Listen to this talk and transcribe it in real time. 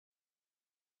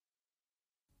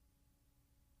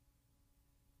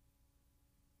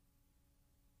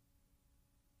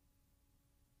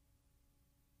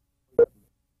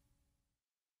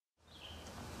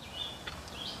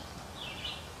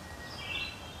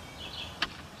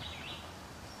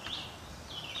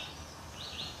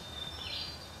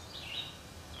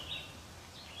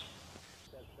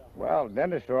Well,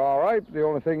 dentists are all right. The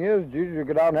only thing is, you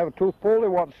go down and have a tooth pulled, they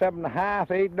want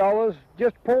 $7.50, $8.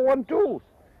 Just pull one tooth.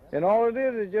 And all it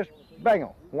is just bang,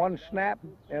 one snap,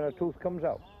 and a tooth comes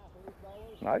out.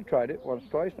 I tried it once,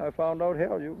 twice, and I found out,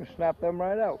 hell, you can snap them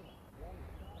right out.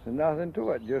 There's nothing to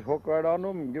it. Just hook right on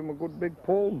them and give them a good big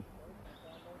pull.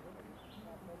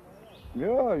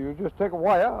 Yeah, you just take a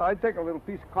wire. I take a little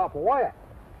piece of copper wire.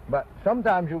 But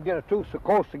sometimes you'll get a tooth so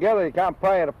close together you can't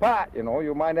pry it apart, you know.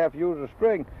 You might have to use a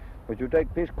string. But you take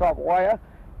a piece of copper wire,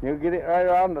 you get it right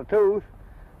around the tooth,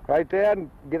 right there, and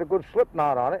get a good slip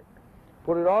knot on it.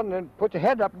 Put it on, and then put your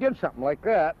head up against something like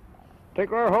that.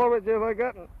 Take right hold of it just like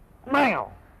that, and bam!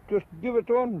 Just give it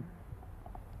to them.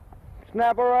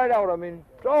 Snap it right out. I mean,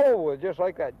 it's over just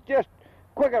like that. Just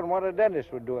quicker than what a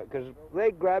dentist would do it, because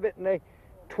they grab it and they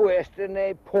twist and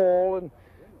they pull, and,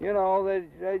 you know,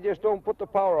 they just don't put the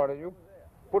power on it. You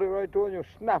put it right to it, and you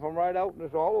snap them right out, and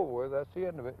it's all over with. That's the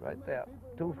end of it right there.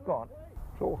 Tooth's gone.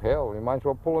 So, hell, you might as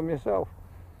well pull them yourself.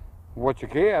 What you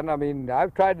can. I mean,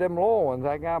 I've tried them low ones.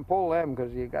 I can't pull them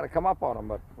because you got to come up on them.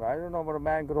 But I don't know, but a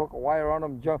man could hook a wire on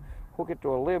them, hook it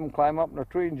to a limb, climb up in a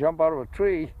tree, and jump out of a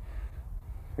tree.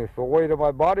 If the weight of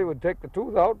my body would take the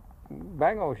tooth out,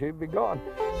 bango, she'd be gone.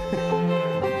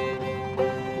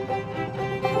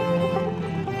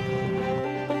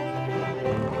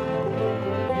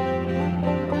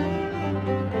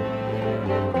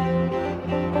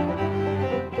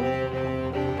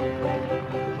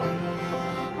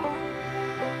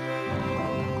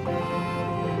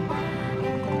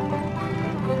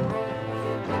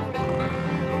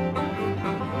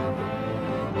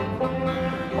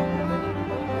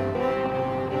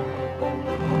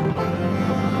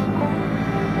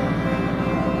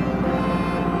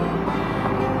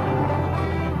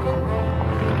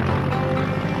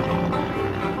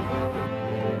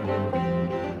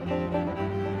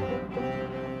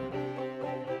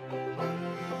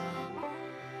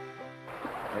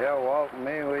 Yeah, Walt and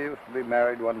me, we used to be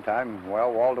married one time.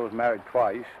 Well, Walter was married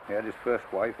twice. He had his first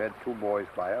wife, had 2 boys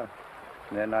by her.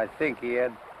 And then I think he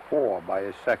had 4 by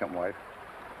his second wife,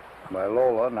 by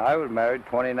Lola. And I was married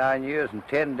 29 years and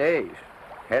 10 days.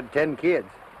 Had 10 kids.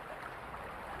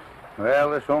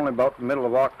 Well, it's only about the middle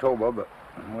of October, but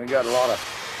we got a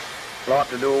lot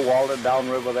to do. Walter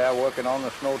downriver there working on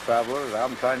the snow travelers.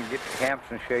 I'm trying to get the camps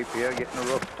in shape here, getting the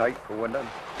roof tight for winter.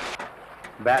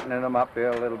 Battening them up here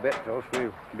a little bit so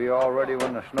we'll be all ready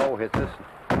when the snow hits us.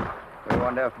 We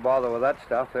won't have to bother with that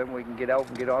stuff. Then we can get out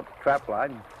and get on the trap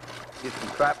line and get some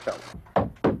traps out.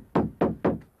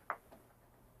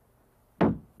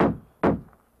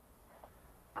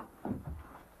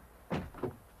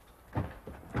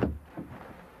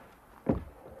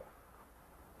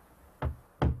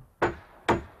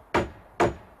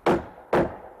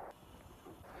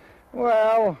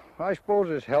 Well, I suppose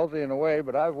it's healthy in a way,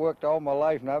 but I've worked all my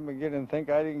life and I've been beginning to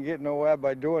think I didn't get nowhere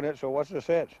by doing it, so what's the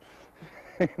sense?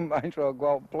 Might as well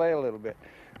go out and play a little bit.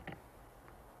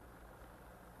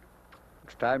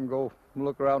 It's time to go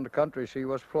look around the country, see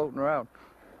what's floating around.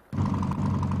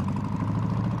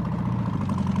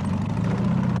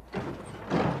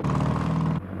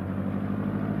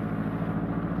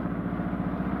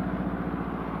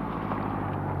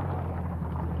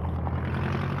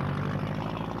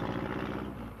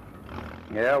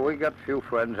 Yeah, we got a few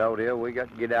friends out here. We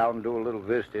got to get out and do a little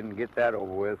visiting and get that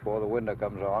over with before the winter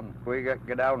comes on. We got to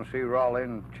get out and see Raleigh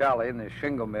and Charlie in the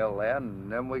shingle mill there,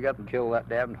 and then we got to kill that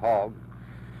damned hog.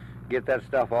 Get that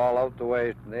stuff all out the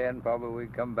way. Then probably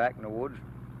we come back in the woods,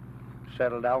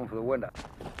 settle down for the winter.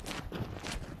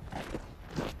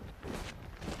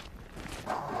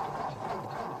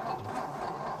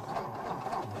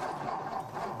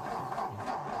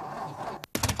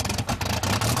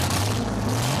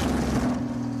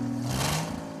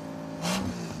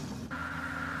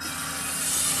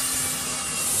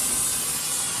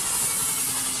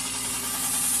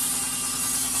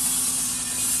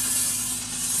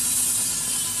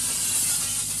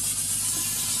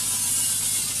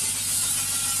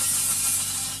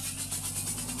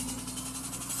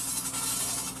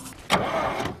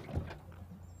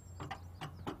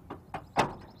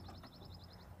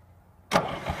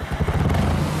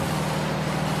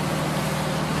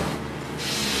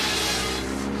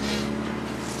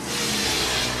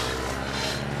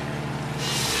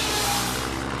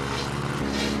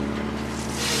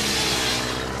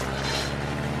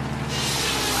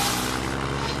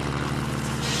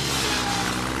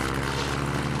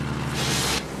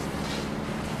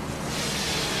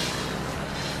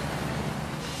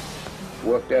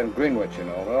 Worked there in Greenwich, you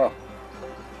know. Oh,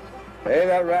 hey,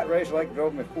 that rat race like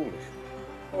drove me foolish.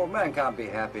 Oh, man can't be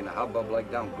happy in a hubbub like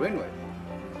down Greenwich.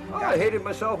 Oh, I hated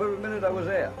myself every minute I was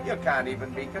there. You can't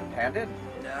even be contented.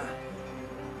 Nah.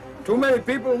 Too many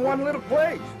people in one little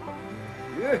place.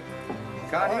 Yeah.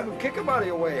 Can't even kick them out of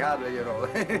your way, hardly, you know.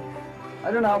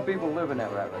 I don't know how people live in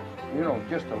that rat race. You know,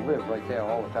 just to live right there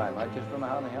all the time. I just don't know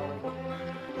how in the hell they do.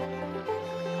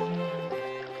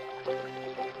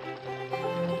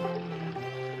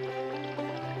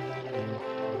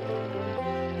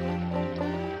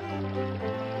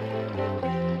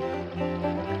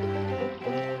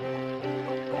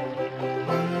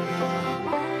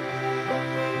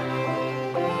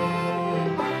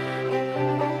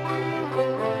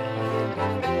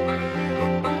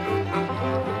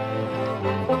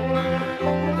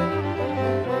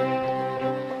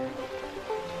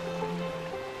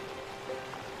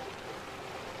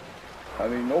 I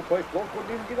mean, no place folks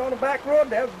couldn't even get on the back road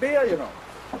to have beer, you know.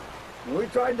 We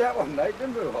tried that one night,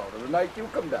 didn't we, Walter? The night you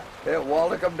come down. Yeah,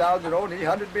 Walter come down, you know, and he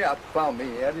hunted me up, found me.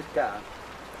 He had his car.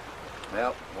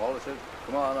 Well, Walter said,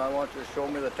 come on, I want you to show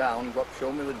me the town, go up,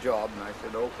 show me the job. And I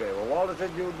said, okay. Well, Walter said,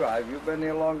 you drive. You've been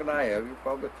here longer than I have. You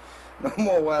probably know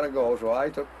more where to go. So I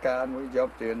took the car and we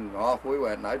jumped in and off we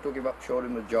went. And I took him up, showed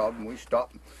him the job, and we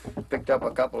stopped and picked up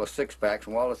a couple of six-packs.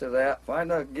 And Walter said,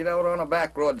 get out on a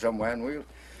back road somewhere and we'll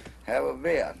have a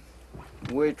beer.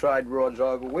 We tried roads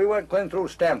over. We went clean through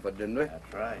Stamford, didn't we?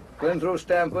 That's right. Clean through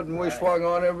Stamford, and we swung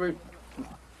on every...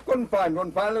 Couldn't find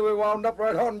one. Finally, we wound up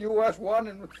right on US 1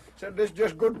 and said, this is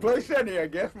just good place any, I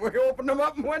guess. We opened them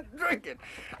up and went drinking.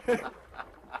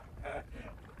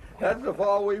 That's the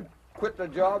fall we quit the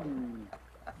job and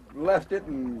left it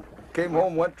and came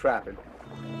home, went trapping.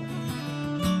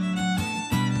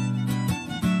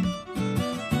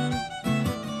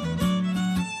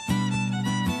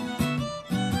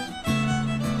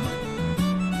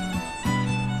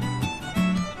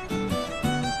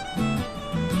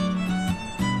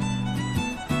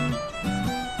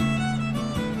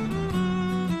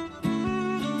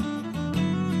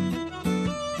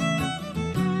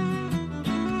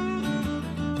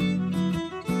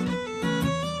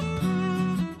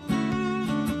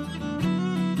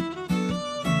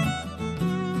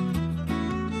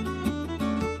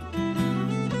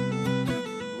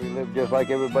 Just like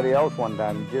everybody else one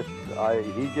time.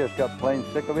 He just got plain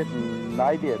sick of it, and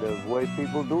I did, of the way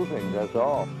people do things, that's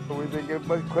all. We think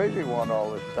everybody's crazy want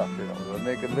all this stuff, you know. They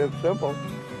make it live simple,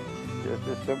 just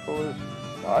as simple as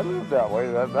I live that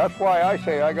way. That's why I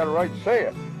say I got a right to say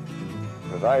it.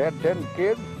 Because I had 10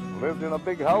 kids, lived in a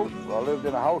big house. I lived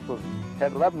in a house that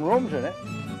had 11 rooms in it.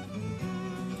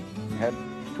 Had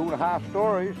 2.5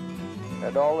 stories,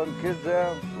 had all them kids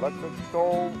there, electric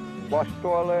stove, wash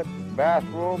toilet,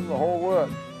 bathroom, the whole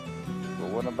works.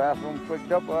 But when the bathroom flicked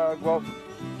up, I go out,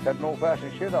 had an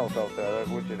old-fashioned shit house out there,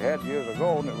 which it had years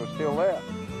ago, and it was still there.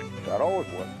 That always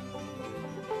was.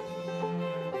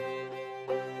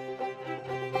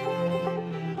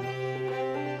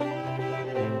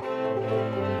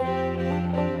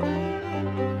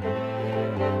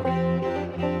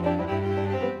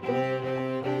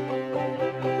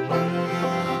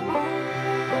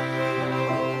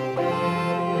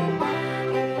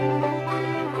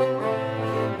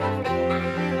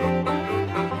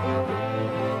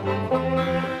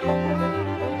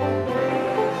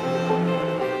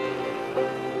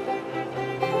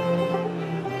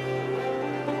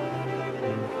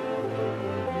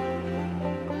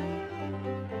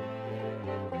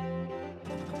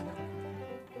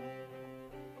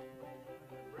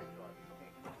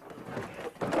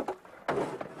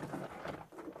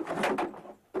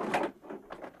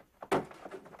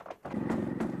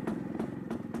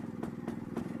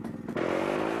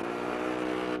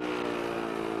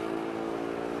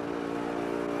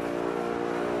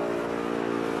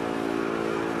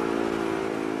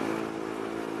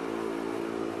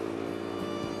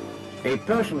 A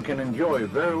person can enjoy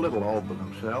very little all by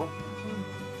themselves.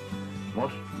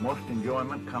 Most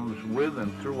enjoyment comes with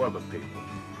and through other people.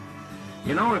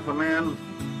 You know, if a man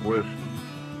was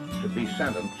to be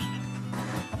sentenced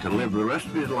to live the rest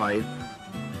of his life,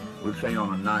 we'll say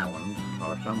on an island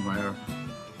or somewhere,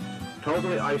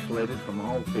 totally isolated from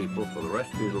all people for the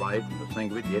rest of his life, and to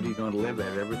think of it, yet he's going to live,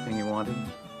 have everything he wanted,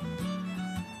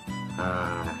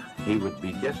 he would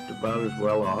be just about as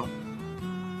well off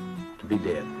to be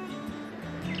dead.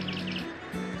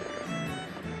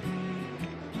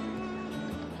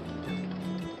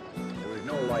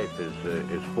 Life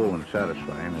is full and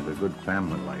satisfying as a good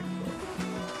family life.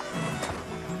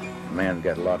 A man's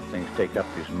got a lot of things take up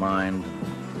his mind.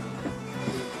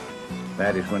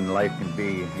 That is when life can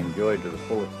be enjoyed to the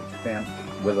fullest extent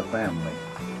with a family.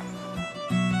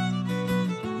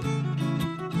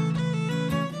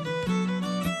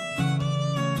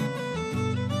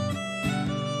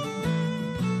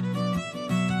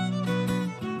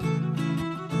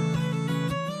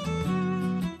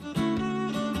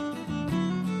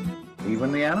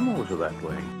 Even the animals are that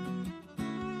way.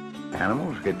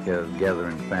 Animals get together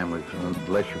in families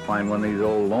unless you find one of these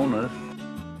old loners.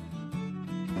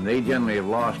 And they generally have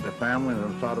lost their family and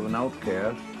are sort of an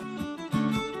outcast.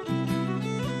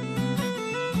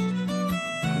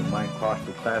 You might cross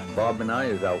the class Bob and I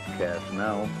is outcast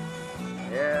now.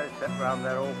 Yeah, I sat around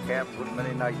that old camp a good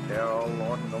many nights there, all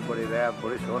alone, nobody there.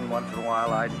 Pretty soon, once in a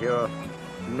while, I'd hear a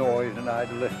noise and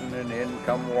I'd listen, and in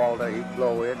come Walter. He'd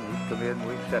blow in, he'd come in,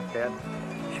 we'd sit there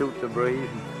and shoot the breeze.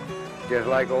 Just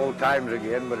like old times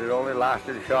again, but it only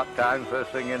lasted a short time.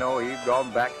 First thing you know, he'd gone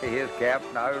back to his camp,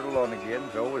 and I was alone again,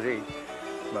 so was he.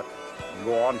 But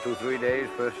go on 2-3 days,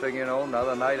 first thing you know,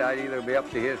 another night I'd either be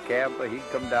up to his camp or he'd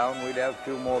come down, we'd have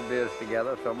 2 more beers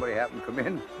together. Somebody happened to come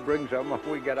in, bring some,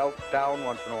 we'd get out of town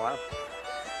once in a while.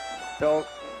 So,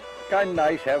 kind of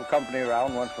nice, have company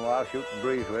around once in a while, shoot the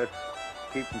breeze with,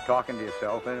 keep from talking to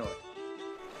yourself anyway.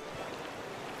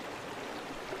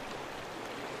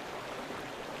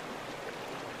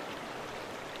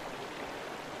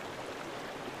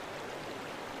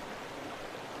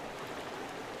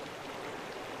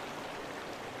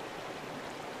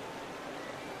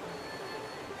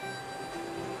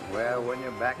 Well, when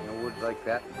you're back in the woods like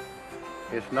that,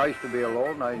 it's nice to be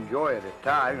alone. I enjoy it at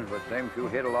times, but same if you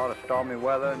hit a lot of stormy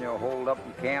weather and you're holed up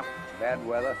in camp, bad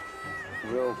weather,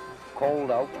 real cold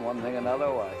out, one thing or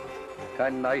another, why,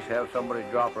 kind of nice to have somebody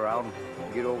drop around,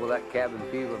 get over that cabin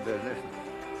fever business,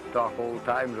 talk old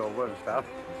times over and stuff,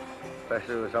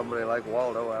 especially with somebody like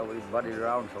Waldo. Well, we've buddied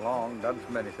around so long, done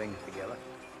so many things together.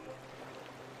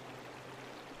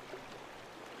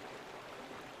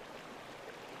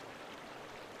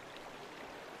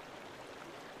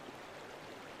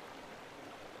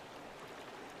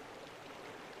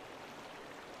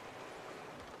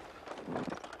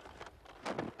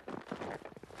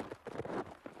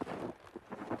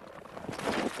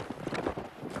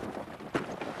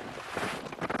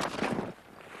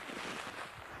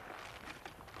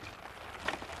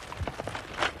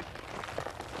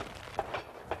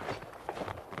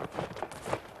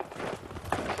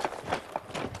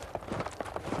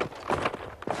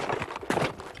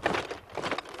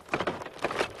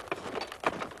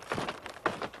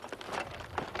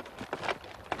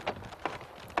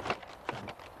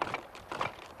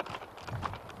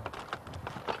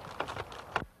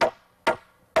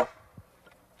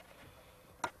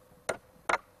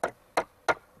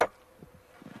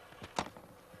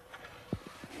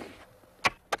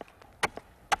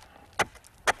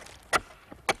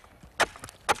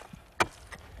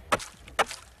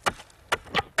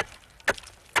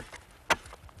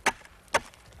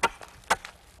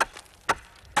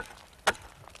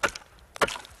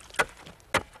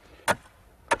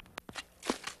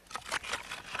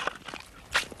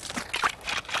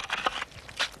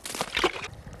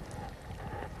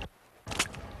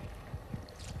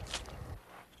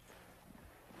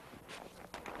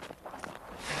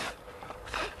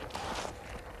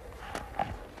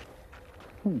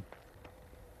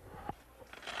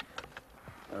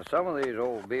 Some of these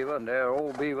old beaver, and they're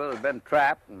old beaver that have been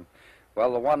trapped, and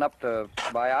well, the one up to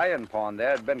by Iron Pond there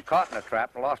had been caught in a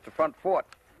trap and lost the front foot.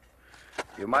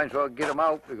 You might as well get them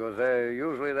out because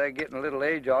they're getting a little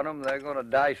age on them. They're going to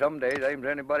die someday, same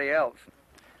as anybody else.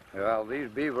 Well, these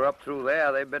beaver up through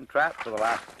there, they've been trapped for the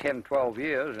last 10, 12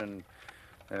 years,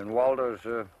 and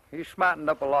Walter's, he's smartened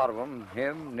up a lot of them.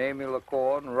 Him, Namie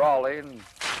LaCour, and Raleigh, and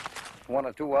 1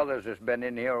 or 2 others that's been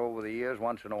in here over the years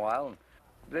once in a while.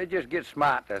 They just get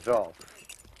smart, that's all.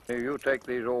 If you take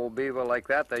these old beaver like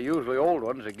that, they're usually old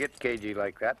ones that get cagey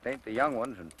like that. They ain't the young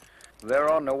ones, and they're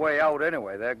on their way out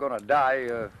anyway. They're going to die,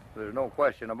 there's no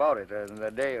question about it, and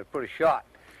the day is pretty short.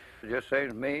 Just same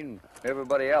as me and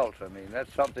everybody else. I mean,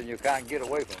 that's something you can't get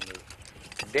away from.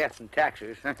 There's death and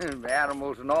taxes,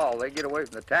 animals and all. They get away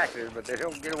from the taxes, but they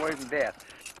don't get away from death.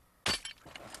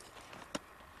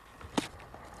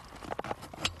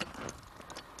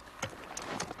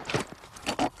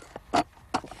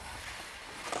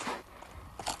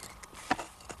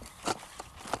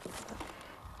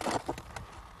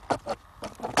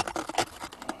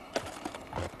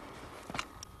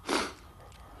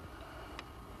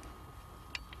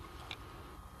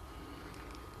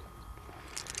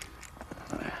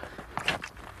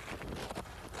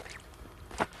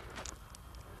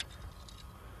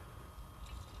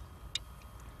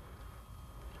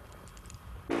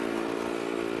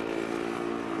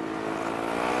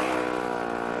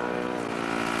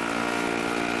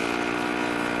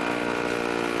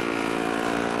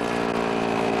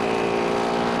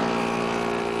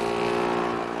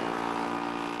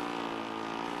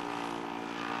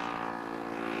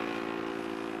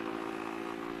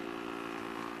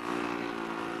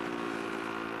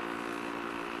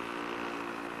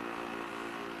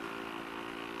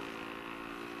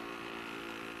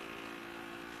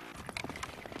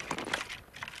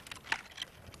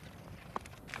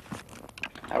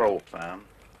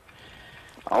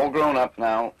 All grown up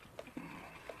now.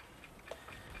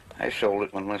 I sold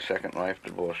it when my second wife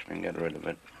divorced me and got rid of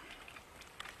it.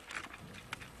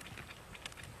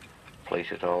 Place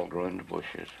it all grew into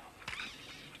bushes.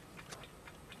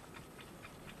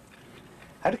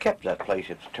 I'd have kept that place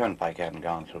if the turnpike hadn't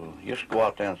gone through. Used to go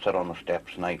out there and sit on the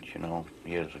steps nights, you know,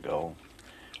 years ago.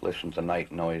 Listen to night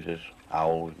noises.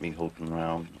 Owls would be hooting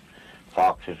around.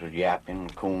 Foxes were yapping,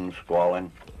 coons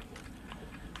squalling.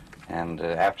 And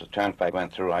after the turnpike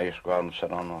went through, I used to go out and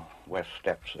sit on the west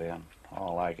steps there. And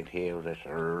all I could hear was this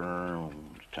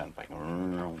turnpike.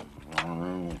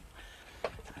 And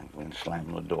went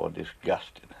slamming the door,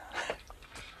 disgusted.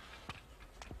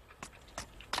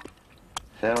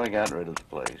 So I got rid of the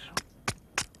place.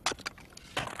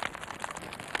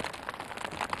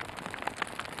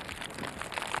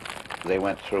 They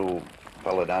went through, a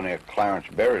fellow down there, Clarence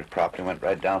Berry's property, went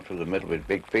right down through the middle of his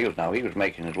big field. Now, he was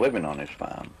making his living on his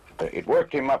farm. It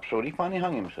worked him up so he finally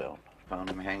hung himself. Found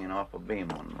him hanging off a beam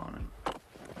one morning.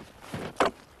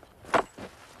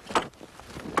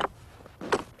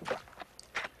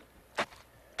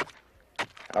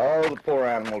 Oh, the poor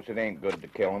animals, it ain't good to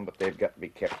kill them, but they've got to be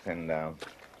kept pinned down.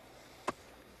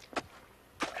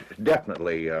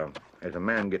 Definitely, as a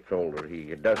man gets older,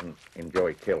 he doesn't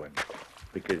enjoy killing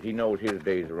because he knows his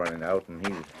days are running out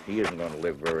and he isn't going to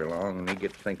live very long, and he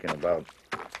gets thinking about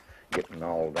getting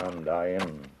all done,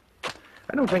 dying.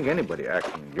 I don't think anybody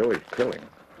actually enjoys killing.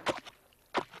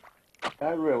 I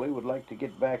really would like to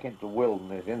get back into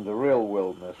wilderness, into real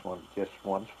wilderness just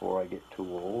once before I get too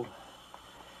old.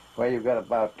 Well, you've got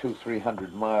about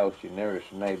 200-300 miles to your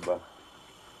nearest neighbor.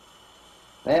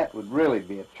 That would really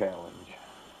be a challenge.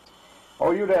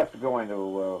 Oh, you'd have to go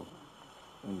into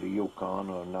Yukon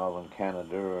or northern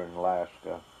Canada or in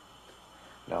Alaska,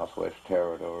 Northwest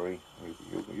Territory.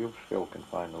 You still can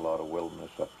find a lot of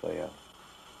wilderness up there.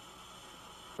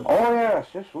 Oh, yes,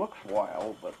 this looks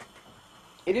wild, but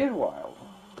it is wild.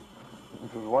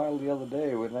 It was wild the other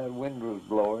day when that wind was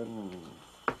blowing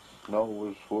and snow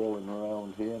was swirling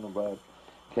around here and about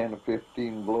 10 or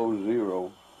 15 below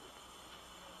zero.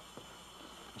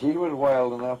 He was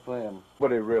wild enough then.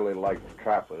 But he really likes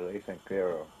trappers. They think they're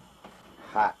a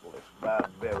heartless,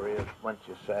 barbarous bunch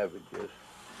of savages.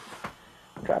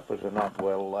 Trappers are not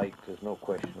well liked, there's no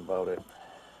question about it.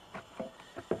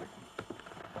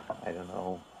 I don't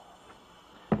know.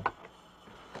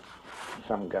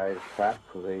 Some guys trap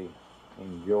because they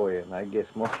enjoy it, and I guess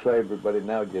most everybody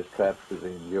now just traps because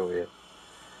they enjoy it.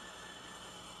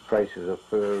 Prices of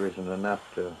fur isn't enough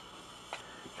to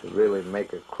really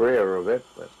make a career of it,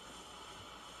 but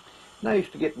it's nice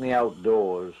to get in the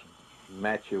outdoors,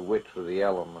 match your wits with the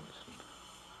elements.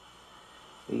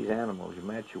 These animals, you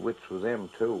match your wits with them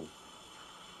too.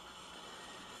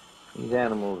 These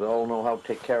animals all know how to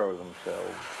take care of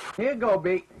themselves. Here you go,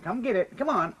 Beak. Come get it. Come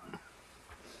on.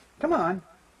 Come on.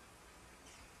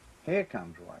 Here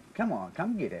comes one. Come on,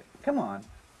 come get it. Come on.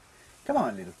 Come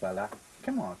on, little fella.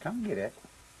 Come on, come get it.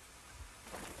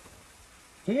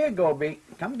 Here you go, Beak.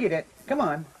 Come get it. Come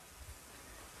on.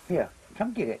 Here,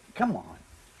 come get it. Come on.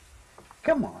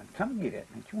 Come on, come get it.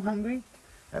 Ain't you hungry?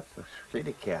 That's the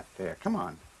city cat there. Come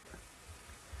on.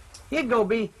 Here you go,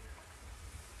 Bee.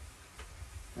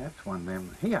 That's one of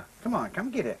them. Here, come on,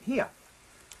 come get it. Here.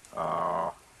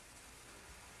 Oh.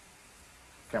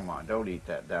 Come on, don't eat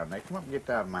that down there. Come up and get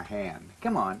that out of my hand.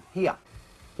 Come on, here.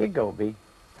 Here you go, Bee.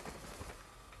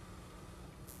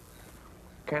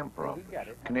 Camp robins,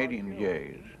 Canadian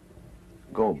jays,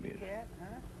 gobies.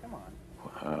 Come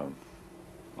on.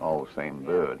 All the same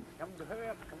bird.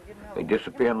 They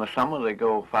disappear in the summer, they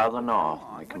go farther north.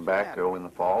 They come back, go in the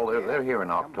fall. They're here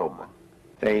in October.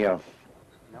 The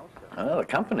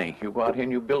company, you go out here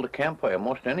and you build a campfire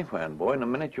most anywhere, and boy, in a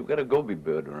minute you've got a goby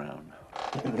bird around.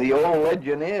 The old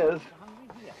legend is,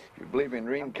 if you believe in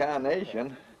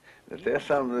reincarnation, that there's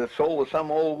the soul of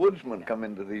some old woodsman come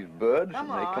into these birds and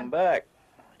they come back.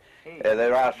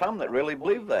 There are some that really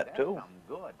believe that too.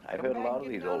 I've heard a lot of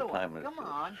these old timers.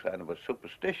 It's kind of a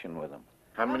superstition with them.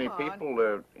 How many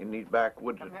people in these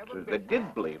backwoods that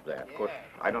did believe that? Of course,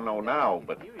 I don't know now,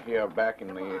 but here back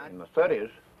in the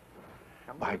 30s,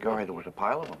 by golly, there was a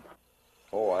pile of them.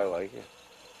 Oh, I like it.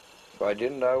 If I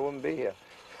didn't, I wouldn't be here.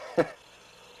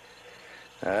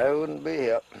 I wouldn't be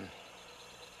here.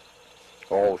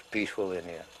 Oh, it's peaceful in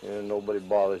here. Nobody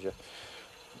bothers you.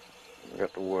 You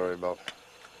got to worry about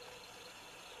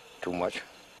too much.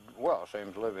 Well, same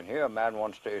as living here. A man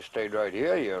once stayed right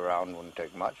here year-round wouldn't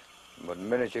take much. But the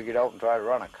minute you get out and try to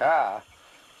run a car,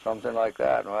 something like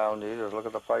that, well, you just look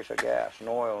at the price of gas and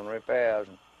oil and repairs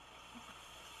and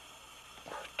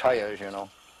tires, you know.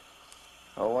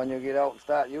 So when you get out and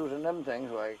start using them things,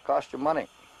 well, it costs you money.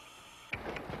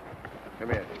 Come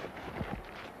here.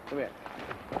 Come here.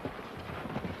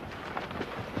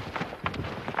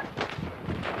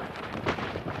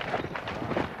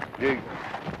 Gee.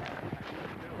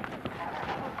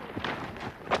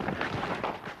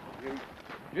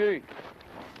 Gee.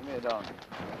 Come here, Don.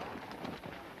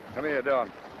 Come here, Don.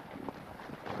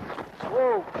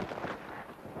 Whoa.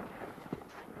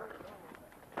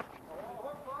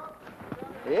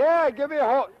 Yeah, give me a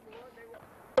hook.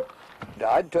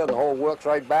 I'd turn the whole works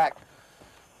right back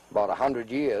about 100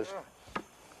 years.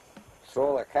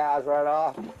 Throw the cars right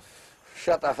off,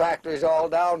 shut the factories all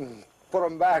down, and put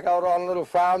them back out on little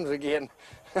farms again.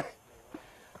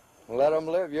 Let them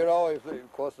live, you know. If they,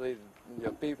 of course,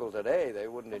 your people today, they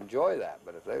wouldn't enjoy that.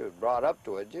 But if they was brought up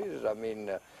to it, Jesus, I mean,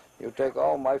 you take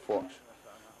all my folks,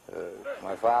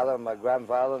 my father, my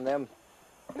grandfather, and them.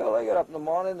 You know, they get up in the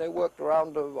morning, they worked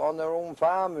around on their own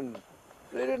farm, and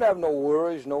they didn't have no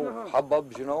worries, no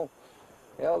hubbubs, you know.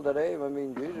 Hell, today, I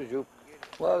mean, Jesus,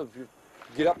 well, if you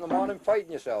get up in the morning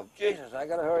fighting yourself, Jesus, I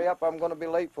got to hurry up, I'm going to be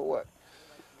late for work.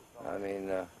 I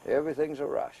mean, everything's a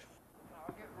rush.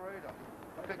 I'll get ready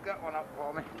to pick that one up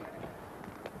for me.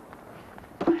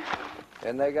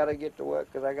 And they got to get to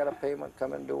work because I got a payment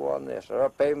coming due on this or a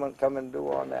payment coming due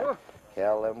on that.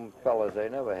 Hell, them fellas, they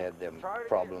never had them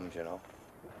problems, you know.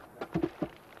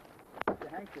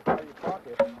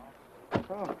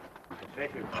 Oh.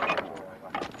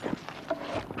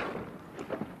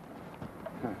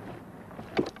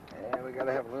 Yeah, we got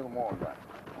to have a little more of that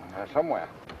somewhere.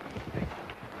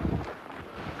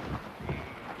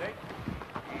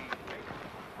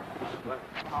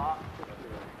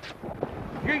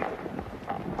 Gee!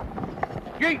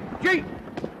 Gee! Gee!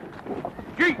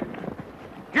 Gee!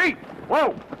 Gee!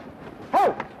 Whoa!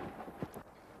 Whoa!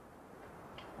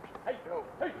 Hey, Joe!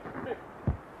 Hey!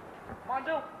 Come on,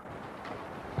 Joe!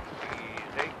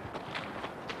 Easy.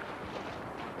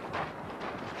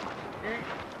 Gee!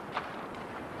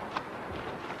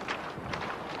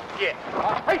 Yeah!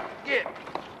 Hey! Yeah!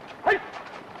 Hey!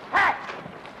 Hey!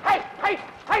 Hey! Hey!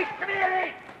 Hey! Come here,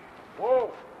 Lee! Whoa!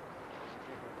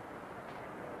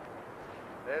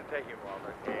 They'll take it,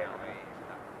 Walter. Yeah, man.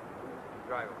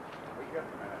 Drive him. We got a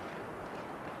minute.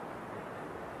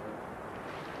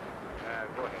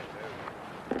 Go ahead,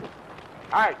 dude.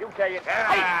 All right, you take it. Ah,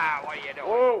 hey. What are you doing?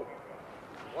 Whoa.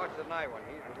 Watch the night one.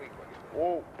 He's the weak one.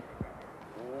 Whoa.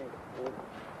 Whoa. Whoa.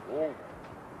 Whoa.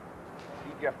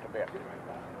 He just a bit.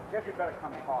 Guess you better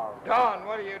come hard. Don,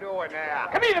 what are you doing now?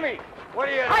 Come here to me. What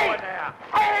are you doing now?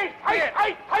 Hey! Hey!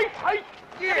 Hey! Hey!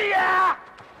 Hey! Yeah!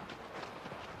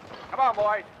 Come on,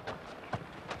 boys.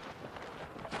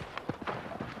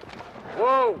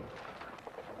 Whoa.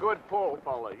 Good pull,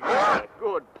 fella. Yeah,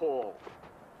 good pull.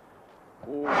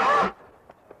 Whoa. What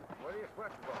are you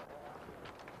sweating for?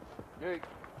 Jake.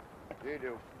 You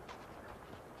do.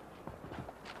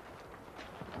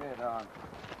 Come here, Don.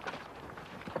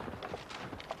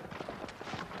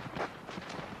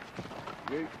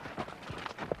 Jake.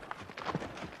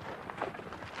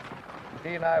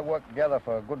 He and I worked together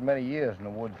for a good many years in the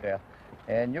woods there.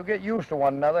 And you get used to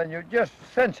one another and you just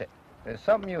sense it. There's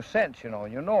something you sense, you know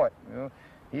it. You know,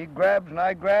 he grabs and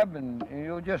I grab and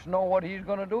you just know what he's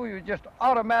going to do. You just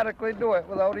automatically do it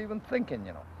without even thinking,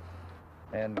 you know.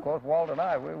 And, of course, Walt and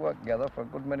I, we worked together for a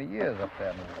good many years up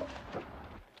there in the woods.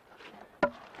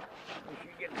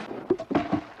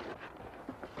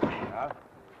 Yeah.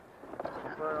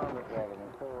 Right on the wall,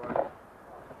 and pull right up.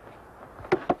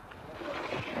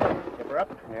 Get her up?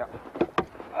 Yeah.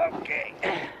 Okay.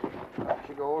 Up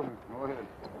she goes. Go ahead.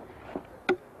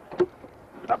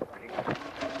 Up she goes.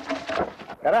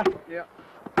 Got her? Yeah.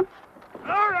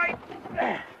 All right.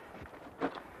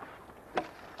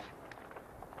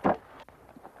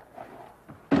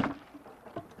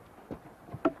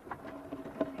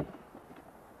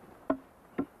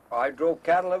 I drove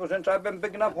cattle ever since I've been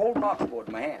big enough holding oxboard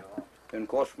in my hand. And, of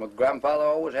course, my grandfather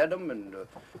always had them, and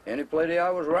any place I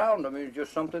was around, I mean, it's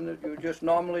just something that you just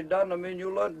normally done. I mean,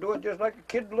 you learn to do it just like a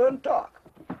kid learned to talk.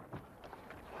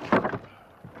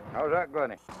 How's that,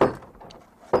 Granny?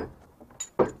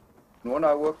 When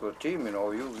I work with a team, you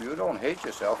know, you don't hate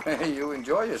yourself. You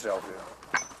enjoy yourself,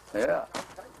 you know. Yeah.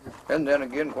 And then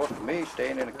again, of course, for me,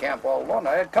 staying in a camp all alone,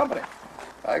 I had company.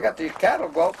 I got these cattle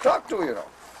to go out and talk to, you know.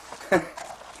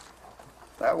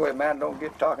 That way, man don't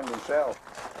get talking to himself.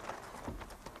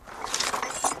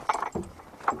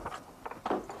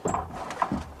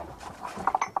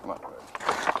 Come on, Red.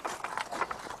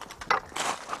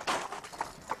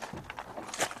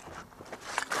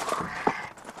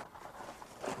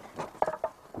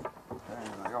 There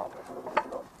you go.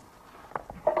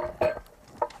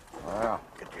 Well,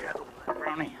 get the other one,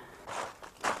 Brownie.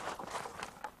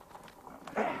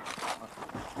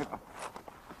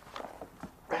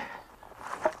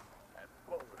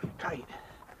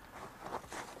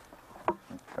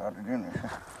 goodness.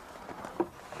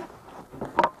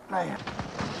 There.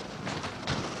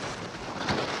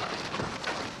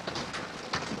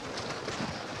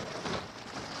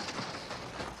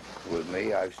 With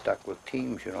me, I've stuck with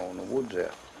teams, you know, in the woods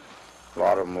there. A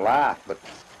lot of them laugh, but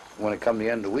when it come the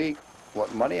end of the week,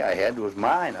 what money I had was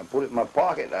mine. I put it in my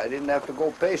pocket. I didn't have to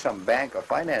go pay some bank or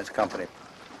finance company.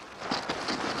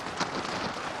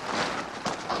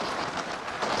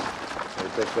 They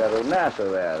picked that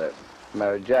Onassa there that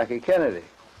married Jackie Kennedy.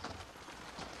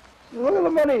 Look at the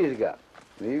money he's got.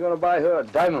 You're going to buy her a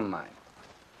diamond mine.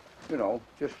 You know,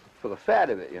 just for the fat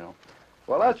of it, you know.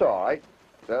 Well, that's all right.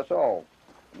 That's all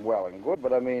well and good,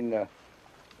 but I mean,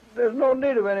 there's no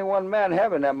need of any one man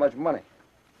having that much money.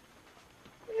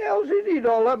 What the hell does he need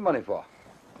all that money for?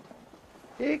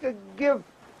 He could give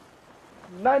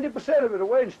 90% of it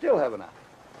away and still have enough.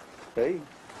 See?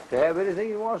 To have anything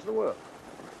he wants in the world.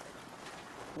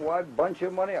 Why bunch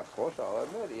your money up? Of course, I'll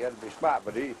admit he had to be smart,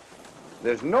 but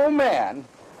there's no man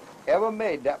ever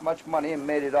made that much money and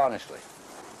made it honestly.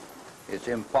 It's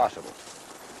impossible.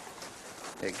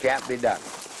 It can't be done.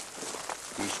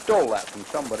 He stole that from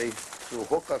somebody through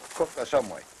hook or crook or some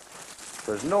way.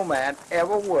 There's no man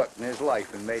ever worked in his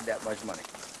life and made that much money.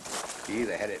 He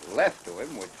either had it left to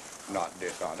him, which is not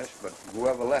dishonest, but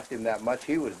whoever left him that much,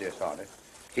 he was dishonest.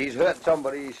 He's hurt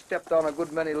somebody, he stepped on a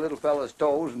good many little fellas'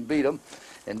 toes and beat them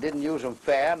and didn't use them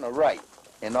fair nor right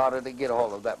in order to get a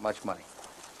hold of that much money.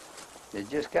 It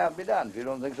just can't be done. If you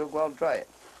don't think so, go out and try it.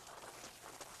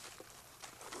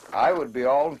 I would be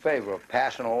all in favor of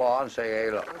passing a law and say,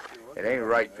 hey, look, it ain't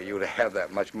right for you to have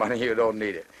that much money. You don't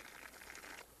need it.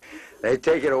 They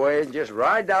take it away and just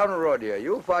ride down the road here.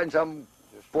 You'll find some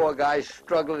poor guy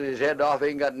struggling his head off,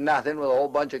 ain't got nothing with a whole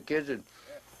bunch of kids, and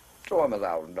throw him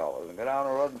 $1,000 and go down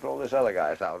the road and throw this other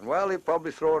guy $1,000. Well, he'll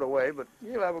probably throw it away, but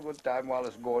he'll have a good time while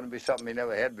it's going. It'll be something he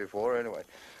never had before anyway.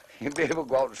 He'll be able to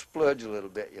go out and splurge a little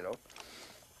bit, you know.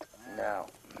 Now,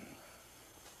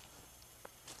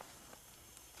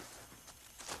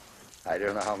 I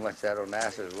don't know how much that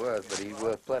Onassa's worth, but he's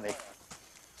worth plenty.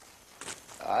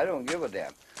 I don't give a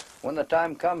damn. When the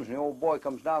time comes and the old boy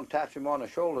comes down, taps him on the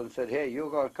shoulder and said, hey, you're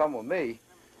going to come with me,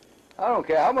 I don't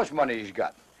care how much money he's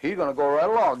got. He's going to go right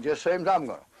along, just same as I'm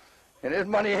going to. And his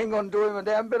money ain't going to do him a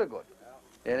damn bit of good.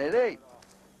 And it ain't.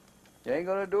 It ain't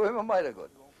going to do him a mite of good.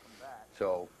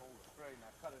 So,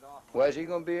 where's he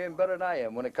going to be any better than I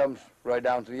am when it comes right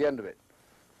down to the end of it?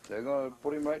 They're going to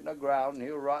put him right in the ground and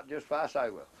he'll rot just fast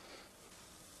I will.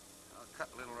 I'll cut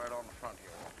a little right on the front here.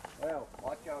 Well,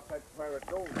 watch out that's where it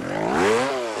goes.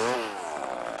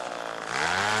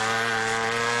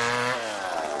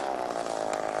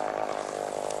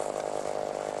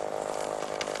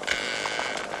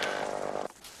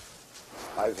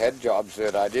 I've had jobs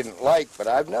that I didn't like, but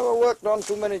I've never worked on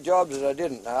too many jobs that I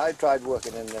didn't. Now, I tried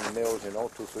working in them mills, you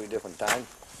know, 2, 3 different times.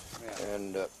 Yeah.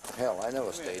 And, hell, I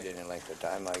never stayed any length of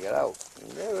time I get out.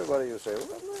 And everybody would say, well,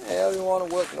 what the hell you want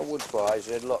to work in the woods for? I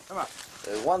said, look,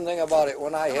 there's one thing about it.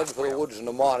 When I head for the woods in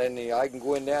the morning, I can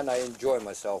go in there and I enjoy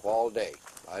myself all day.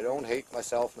 I don't hate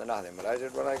myself nor nothing. But I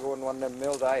said, when I go in one of them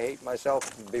mills, I hate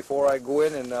myself before I go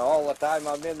in, and all the time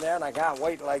I'm in there, and I can't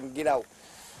wait till I can get out.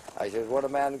 I said, what a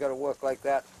man got to work like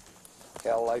that?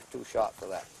 Hell, life's too short for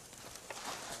that.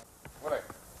 Willie,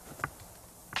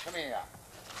 come here.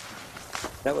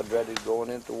 Never dreaded going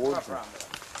into the woods.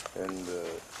 And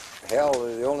hell,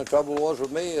 the only trouble was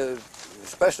with me,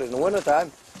 especially in the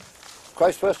wintertime,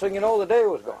 Christ, first thing you know, the day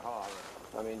was gone.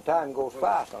 I mean, time goes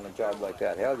fast on a job like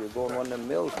that. Hell, you go in one of them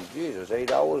mills and, Jesus, 8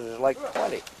 hours is like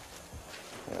 20. You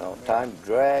know, time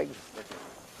drags.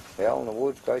 Hell, in the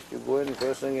woods, Christ, you go in,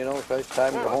 first thing you know, Christ,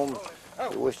 time to go home,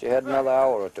 you wish you had another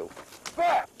hour or two.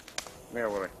 Come here,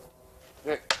 Willie.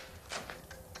 Dick,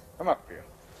 come up here.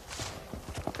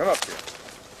 Come up here.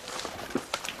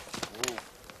 Ooh.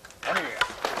 Come here.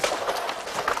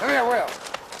 Come here, Will.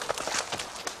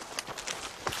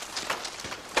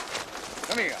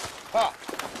 Come here. Ha.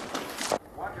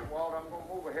 Watch it, Walt. I'm going to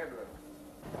move ahead with it.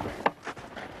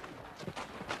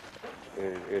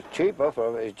 It's cheaper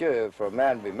for a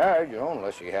man to be married, you know,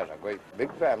 unless he has a great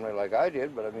big family like I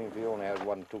did. But I mean, if he only has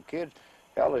 1 or 2 kids,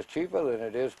 hell, it's cheaper than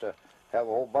it is to have a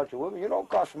whole bunch of women. You don't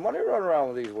cost money to run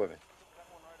around with these women.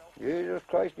 Jesus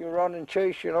Christ, you run and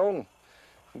chase, you know, and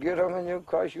get them, and you,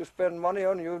 Christ, you spend money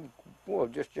on you, well,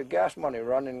 just your gas money,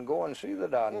 run and go and see the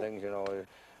darn things, you know. It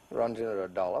runs into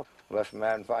 $1. Unless a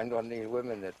man finds one of these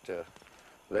women that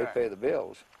they pay the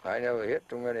bills. I never hit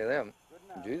too many of them.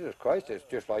 Jesus Christ, it's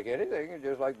just like anything. It's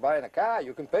just like buying a car.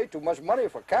 You can pay too much money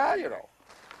for a car, you know.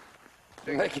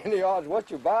 To make any odds what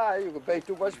you buy, you can pay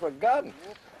too much for a gun.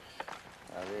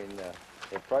 I mean,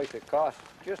 the price it costs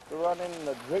just to run in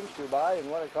the drinks you buy and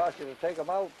what it costs you to take them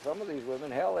out. Some of these women,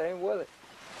 hell, they ain't worth it.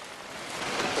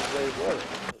 They ain't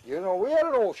worth it. You know, we had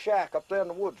an old shack up there in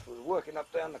the woods. We was working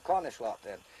up there in the Cornish lot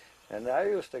then. And I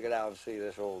used to go down and see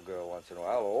this old girl once in a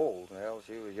while. Old, hell,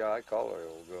 she was young. I call her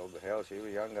old girl, but hell, she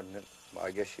was younger than,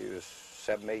 I guess she was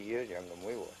 7, 8 years younger than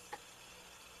we were.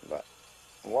 But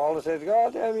Walter said,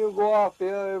 God damn, you go off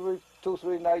here every 2,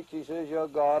 3 nights. He says, you're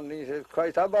gone. And he says,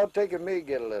 Christ, how about taking me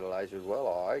get a little? I said, well,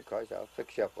 all right, Christ, I'll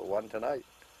fix you up for one tonight.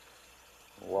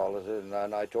 Walter said,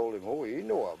 and I told him who he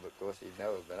knew her because he'd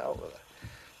never been out with her.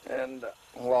 And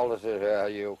Walter said, yeah,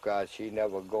 you God, she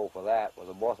never go for that with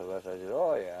the both of us. I said,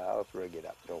 oh, yeah, I'll rig it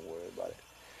up. Don't worry about it.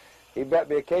 He bet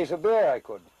me a case of beer I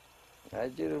couldn't.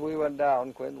 And just as we went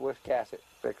down, Quint with Cassett,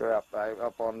 pick her up.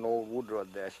 Up on an old wood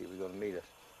road there, she was going to meet us,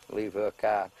 leave her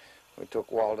car. We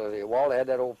took Walter there. Walter had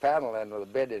that old panel in with a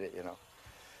bed in it, you know.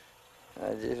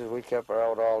 And just as we kept her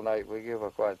out all night, we gave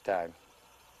her quite a time.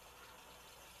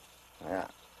 Yeah.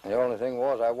 The only thing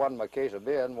was I won my case of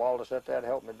beer, and Walter sat there and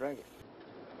helped me drink it.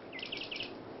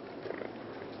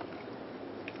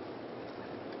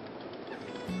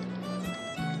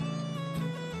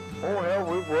 Oh, hell,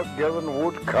 we've worked together in the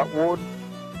woods, cut wood,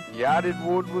 yarded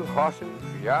wood with horses,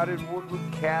 yarded wood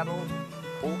with cattle,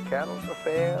 pulled cattle to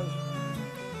fairs.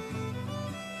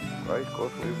 Right, of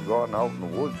course, we've gone out in the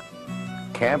woods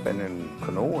camping and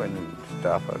canoeing and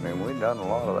stuff. I mean, we've done a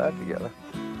lot of that together.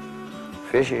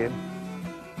 Fishing.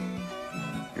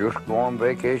 Used to go on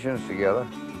vacations together.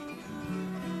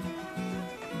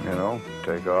 You know,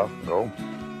 take off and go.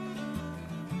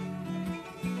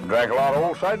 Drank a lot of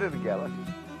old cider together.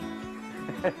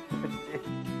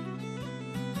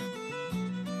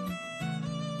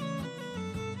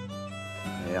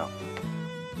 Yeah.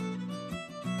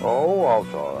 Oh,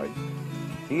 Walt's all right.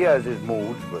 He has his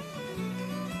moods, but,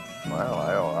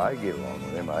 well, I get along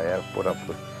with him. I have put up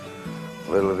with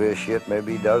a little of his shit.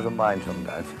 Maybe he doesn't mind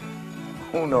sometimes.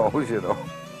 Who knows, you know?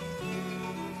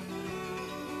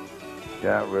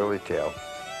 Can't really tell.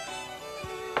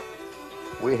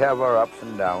 We have our ups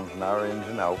and downs and our ins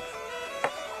and outs.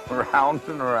 Round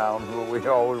and around, but we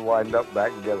always wind up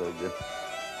back together again.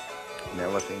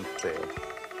 Never seems to fail.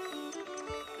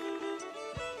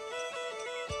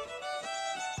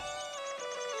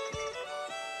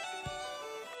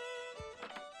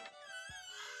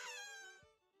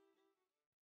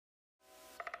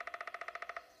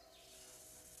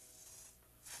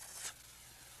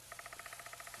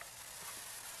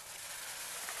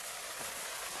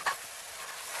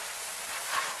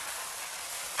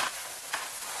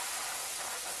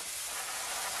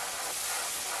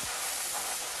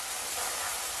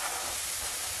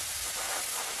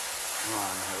 Come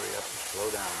on, hurry up and slow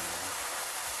down there.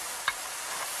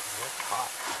 That's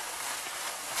hot.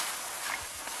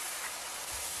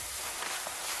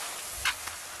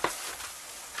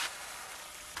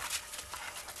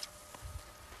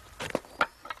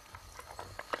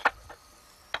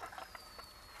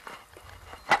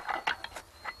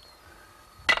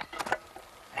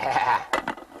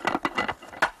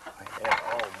 They're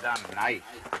all done nice.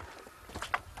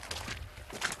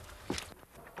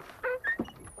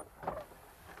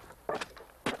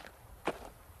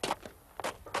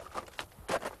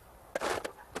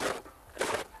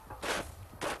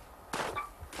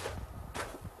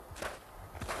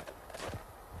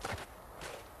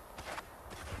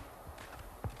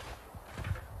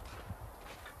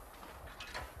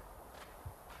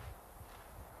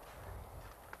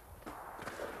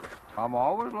 I'm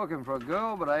always looking for a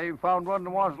girl, but I ain't found one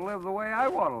that wants to live the way I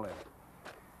want to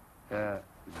live.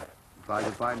 If I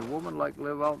could find a woman like to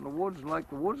live out in the woods and like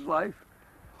the woods life,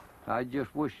 I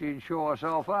just wish she'd show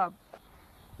herself up.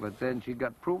 But then she got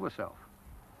to prove herself.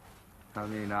 I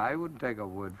mean, I wouldn't take a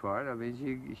word for it. I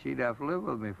mean, she'd have to live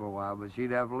with me for a while, but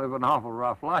she'd have to live an awful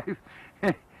rough life.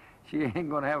 She ain't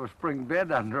going to have a spring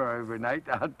bed under her every night,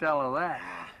 I'll tell her that.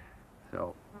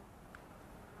 So,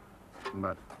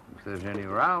 but if there's any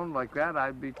around like that,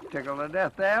 I'd be tickled to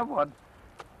death to have one.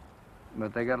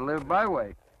 But they got to live my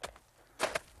way.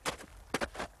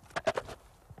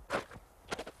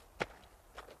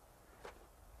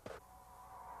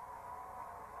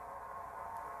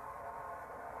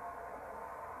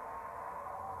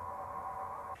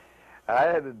 I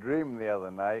had a dream the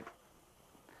other night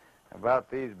about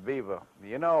these beaver.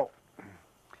 You know,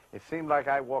 it seemed like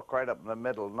I walked right up in the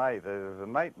middle of the night. It was a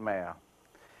nightmare.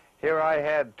 Here I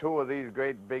had 2 of these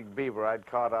great big beaver I'd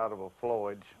caught out of a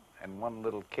flowage, and one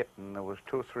little kitten. There was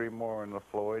 2 or 3 more in the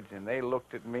flowage, and they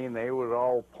looked at me, and they was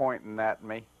all pointing at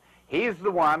me. He's the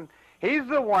one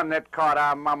that caught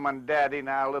our mom and daddy and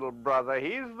our little brother.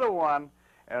 He's the one.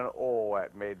 And oh,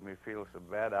 that made me feel so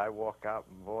bad. I walk out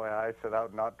and boy, I set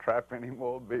out not trap any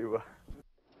more beaver.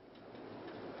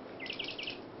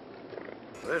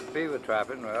 This beaver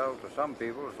trapping, well, to some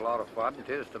people it's a lot of fun. It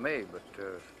is to me, but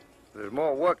there's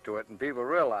more work to it than people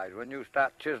realize. When you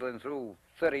start chiseling through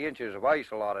 30 inches of ice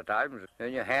a lot of times,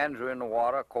 and your hands are in the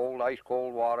water, cold,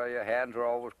 ice-cold water, your hands are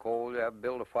always cold. You have to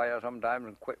build a fire sometimes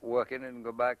and quit working and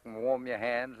go back and warm your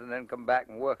hands and then come back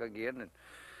and work again. And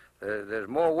there's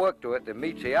more work to it than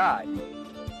meets the eye.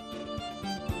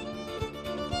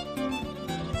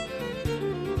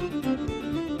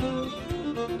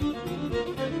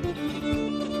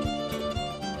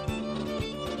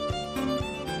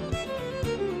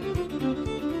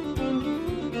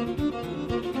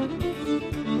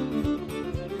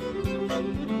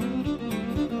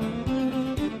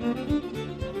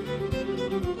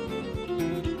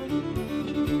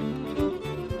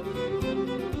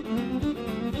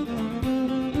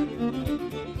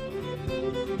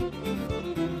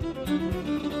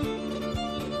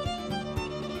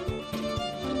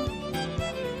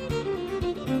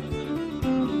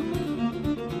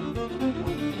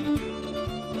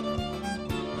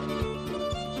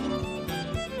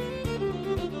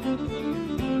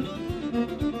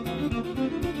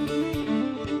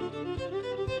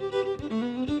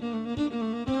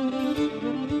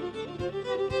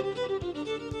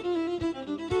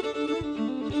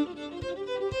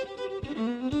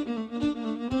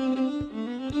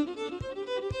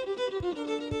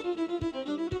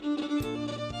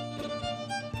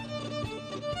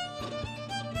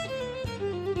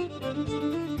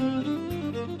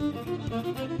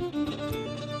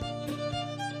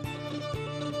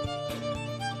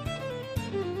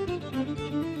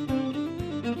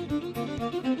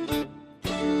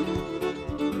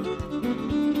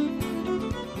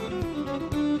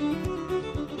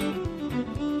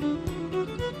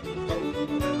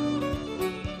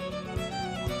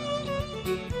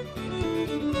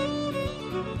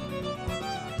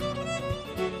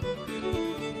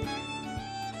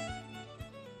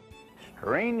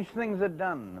 Strange things are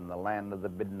done in the land of the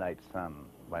midnight sun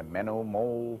by men who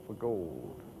mole for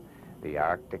gold. The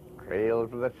Arctic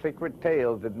trails with the secret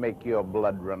tales that make your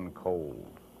blood run cold.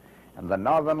 And the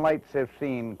northern lights have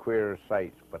seen queer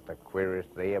sights, but the queerest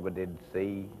they ever did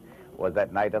see was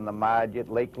that night on the marge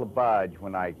at Lake Lebarge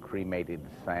when I cremated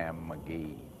Sam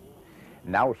McGee.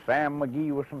 Now Sam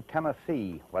McGee was from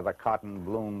Tennessee, where the cotton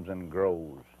blooms and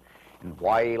grows. And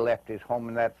why he left his home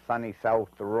in that sunny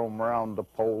south to roam around the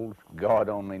poles, God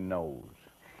only knows.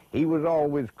 He was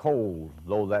always cold,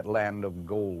 though that land of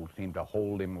gold seemed to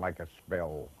hold him like a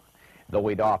spell. Though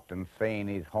he'd often say in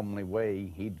his homely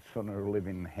way, he'd sooner live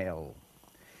in hell.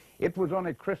 It was on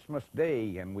a Christmas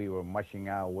day, and we were mushing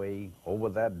our way over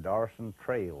that Dawson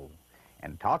trail.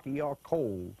 And talkie or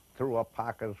cold, through a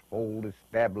parka's fold, is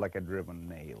stabbed like a driven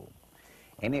nail.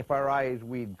 And if our eyes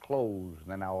we'd close,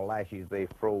 then our lashes they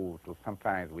froze till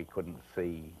sometimes we couldn't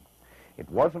see. It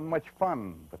wasn't much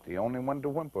fun, but the only one to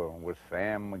whimper was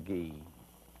Sam McGee.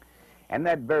 And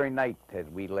that very night, as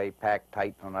we lay packed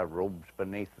tight on our robes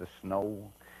beneath the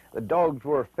snow, the dogs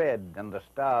were fed and the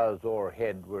stars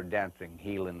o'erhead were dancing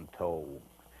heel and toe.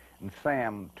 And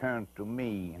Sam turned to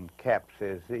me and Cap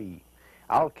says he,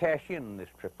 I'll cash in this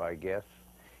trip, I guess.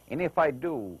 And if I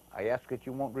do, I ask that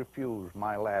you won't refuse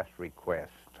my last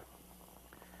request.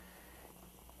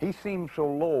 He seemed so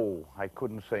low, I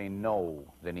couldn't say no.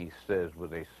 Then he says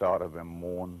with a sort of a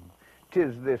moan,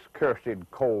 'Tis this cursed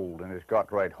cold, and it's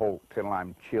got right holt till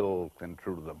I'm chilled and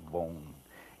through to the bone.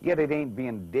 Yet it ain't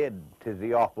being dead, 'tis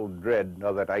the awful dread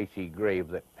of that icy grave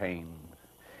that pains.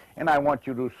 And I want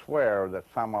you to swear that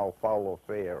somehow foul or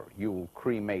fair, you'll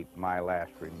cremate my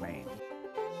last remains.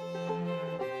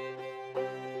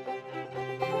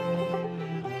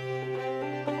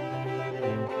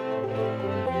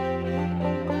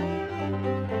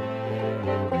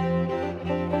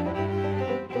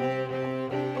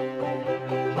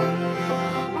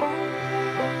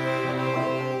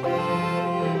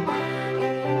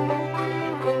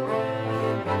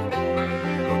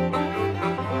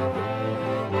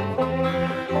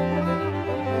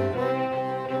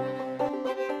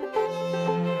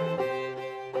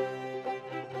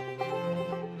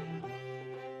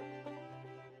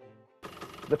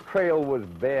 The trail was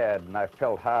bad, and I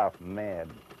felt half mad,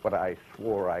 but I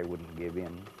swore I wouldn't give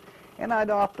in. And I'd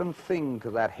often sing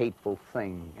to that hateful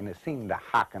thing, and it seemed to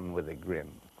hearken with a grin.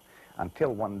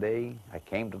 Until one day, I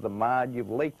came to the marge of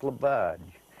Lake Lebarge,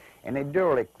 and a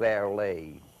derelict there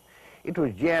lay. It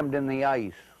was jammed in the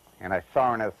ice, and I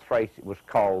saw in a thrice it was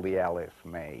called the Alice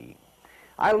May.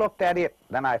 I looked at it,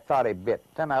 then I thought a bit,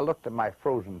 then I looked at my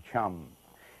frozen chum.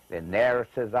 Then there,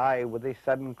 says I, with a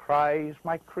sudden cry, is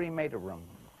my crematorum.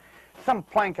 Some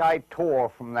plank I tore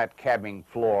from that cabin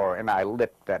floor, and I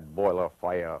lit that boiler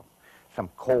fire. Some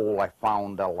coal I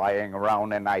found lying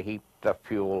around, and I heaped the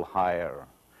fuel higher.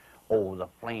 Oh, the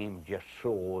flames just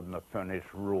soared and the furnace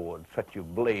roared, such a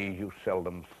blaze you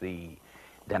seldom see.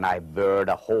 Then I burred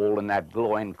a hole in that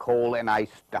glowing coal, and I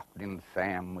stuffed in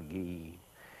Sam McGee.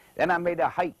 Then I made a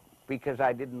hike, because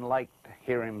I didn't like to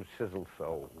hear him sizzle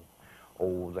so.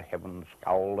 Oh, the heavens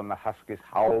scowled, and the huskies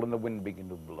howled, and the wind began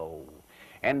to blow.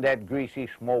 And that greasy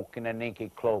smoke in an inky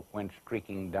cloak went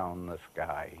streaking down the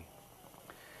sky.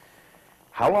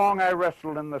 How long I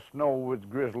wrestled in the snow with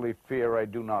grisly fear I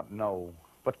do not know,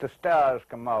 but the stars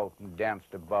come out and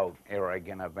danced about ere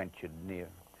again I ventured near.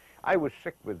 I was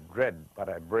sick with dread, but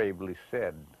I bravely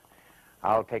said,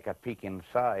 I'll take a peek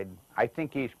inside. I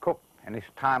think he's cooked, and it's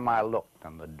time I looked,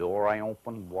 and the door I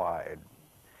opened wide.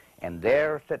 And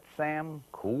there sat Sam,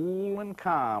 cool and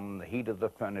calm, the heat of the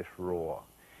furnace roar.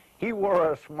 He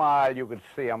wore a smile you could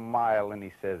see a mile, and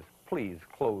he says, please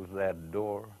close that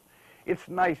door. It's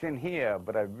nice in here,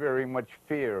 but I very much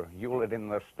fear you'll let in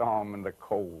the storm and the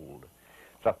cold.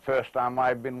 It's the first time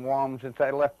I've been warm since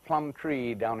I left Plum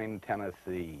Tree down in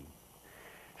Tennessee.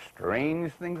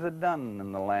 Strange things are done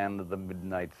in the land of the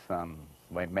midnight sun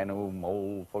by men who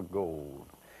mold for gold.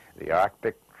 The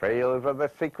Arctic trails are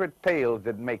the secret tales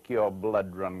that make your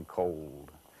blood run cold.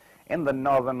 In the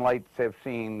northern lights have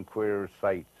seen queer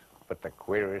sights, but the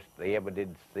queerest they ever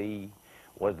did see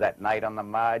was that night on the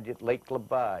marge at Lake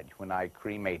Labarge when I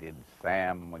cremated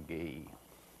Sam McGee.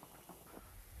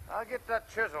 I'll get that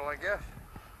chisel, I guess.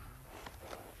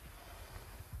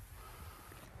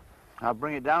 I'll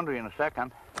bring it down to you in a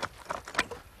second.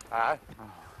 Aye.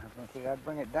 Oh, I think I'd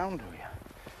bring it down to you.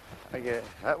 I guess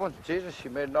that one, Jesus, she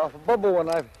made an awful bubble when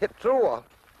I hit through her.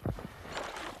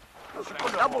 That's a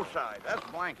good double side. That's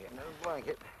blanket. There's a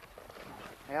blanket.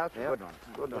 Yeah, that's a good one.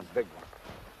 Good one. Big one.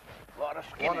 A lot of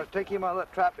skin. Want to take him out of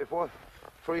that trap before it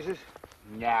freezes?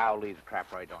 Yeah, I'll leave the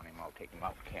trap right on him. I'll take him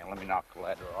out. Can't let me knock the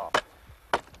ladder off.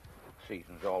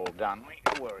 Season's all done. We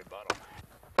ain't to worry about him.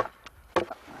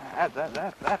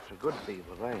 That's a good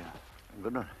beaver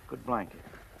there. Good blanket.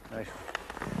 Nice.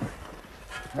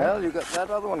 Well, you got that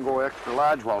other one go extra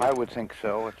large, Walter. I would think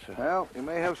so. It's Well, you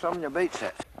may have some in your bait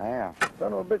set. yeah.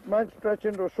 Son of a bitch might stretch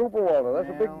into a super, Walter. That's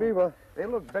a big beaver. They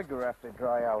look bigger after they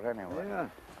dry out anyway. Yeah.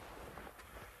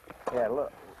 Yeah,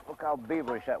 look how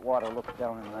beaverish that water looks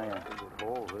down in there. Good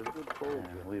hole. There's a good hole.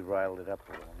 Yeah, we riled it up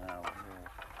a little now.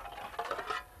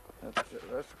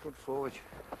 That's good forage.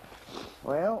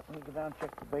 Well, we go down and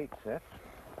check the bait sets.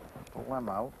 Pull them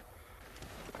out.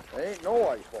 There ain't no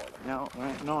ice water. No,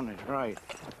 right, none is right.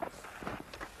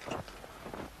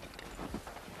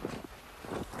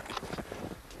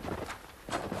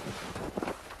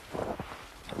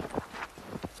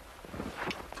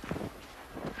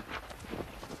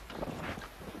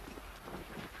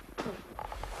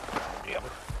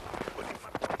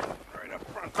 Right up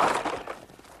front.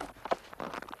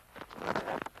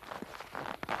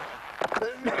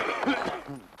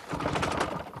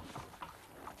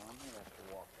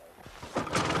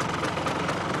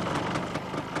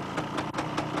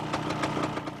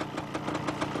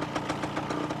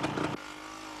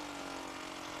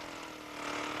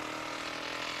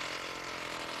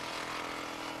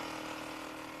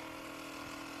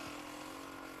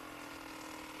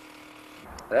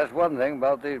 That's one thing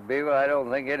about these beaver. I don't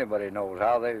think anybody knows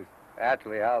how they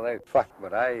fuck.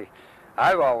 But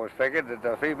I've always figured that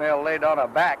the female laid on her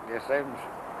back just same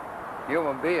as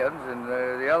human beings, and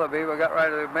the other beaver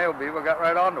the male beaver got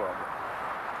right onto them.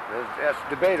 That's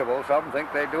debatable. Some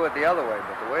think they do it the other way,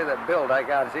 but the way they build, I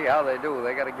can't see how they do.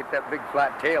 They got to get that big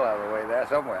flat tail out of the way there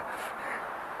somewhere.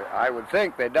 I would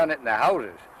think they done it in the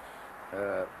houses.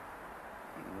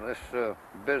 This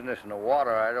business in the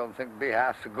water, I don't think be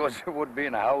half so good as it would be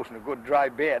in a house in a good dry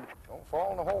bed. Don't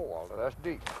fall in the hole, Walter. That's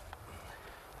deep.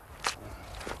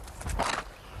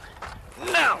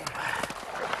 Now!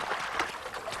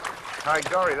 Hi,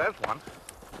 Dory, that's one.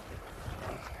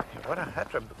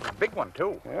 That's a big one,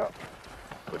 too. Yeah.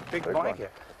 Good big Big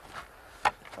blanket.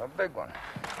 A big one.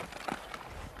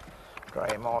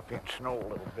 Dry him off in snow a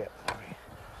little bit.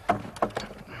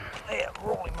 Yeah,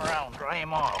 roll him around, dry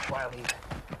him off while he's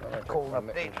cold up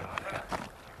there.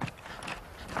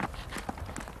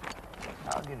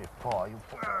 I'll get his paw. You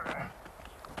put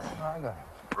I got him.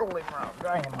 Roll him around,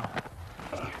 dry him off.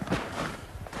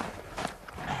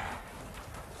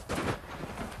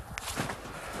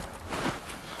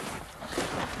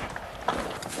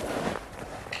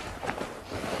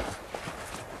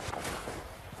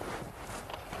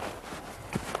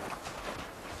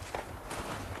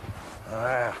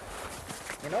 Ah.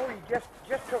 You know, he just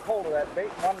took hold of that bait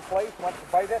in one place, went to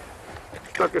bite it.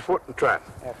 Stuck his foot in the trap.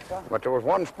 That's so. But there was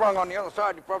one sprung on the other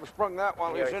side. He probably sprung that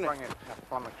while he was in it. it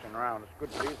flummoxing around. It's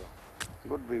good beaver.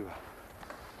 Good beaver.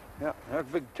 Yeah, there's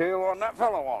big tail on that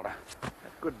fellow, Walter. That's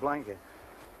a good blanket.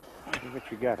 See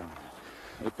what you got on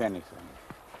it. If anything.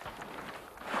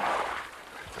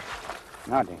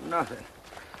 Nothing. Nothing.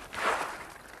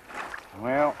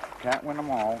 Well, can't win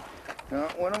them all.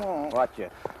 Can't win them all. Watch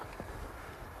it.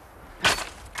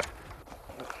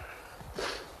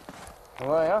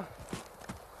 Well, yeah.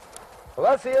 Well,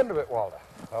 that's the end of it, Walter.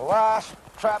 The last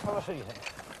trap of the season.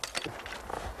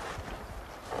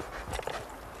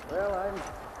 Well, I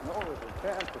know there's a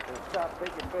chance that they'll stop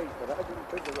taking bait, but I didn't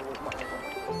figure there was much of it.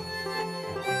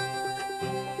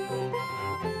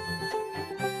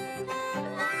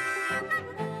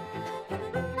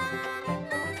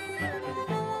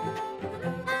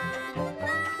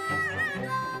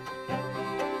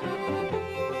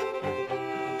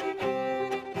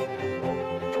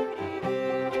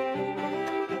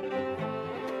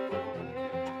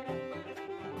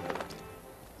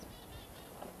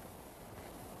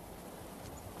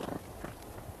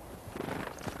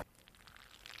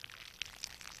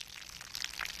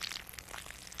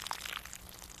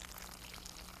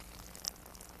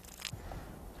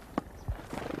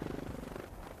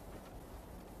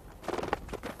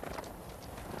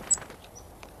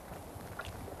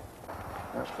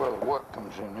 That's where the work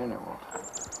comes in, anyway.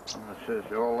 And it says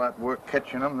all that work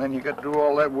catching them, then you got to do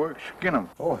all that work skin them.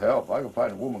 Oh, hell, if I could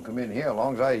find a woman come in here, as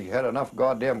long as I had enough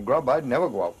goddamn grub, I'd never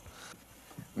go out.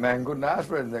 Man couldn't ask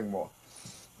for anything more.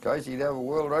 Because he'd have a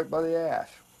world right by the ass.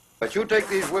 But you take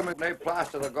these women, they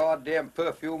plaster the goddamn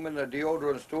perfume in the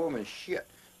deodorants to them and shit.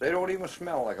 They don't even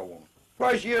smell like a woman.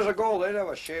 Twice years ago, they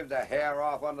never shaved their hair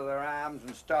off under their arms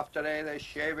and stuff. Today, they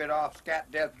shave it off.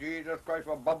 Scat death, Jesus Christ,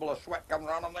 a bubble of sweat comes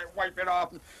on them. They wipe it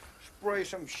off and spray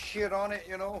some shit on it,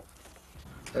 you know.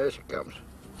 There she comes.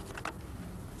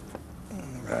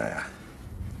 There.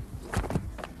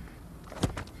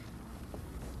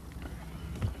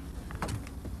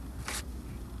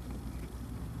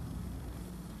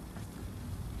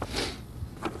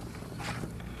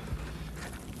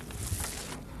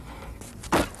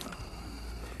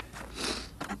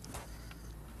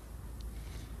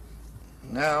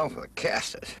 Now for the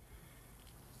casters.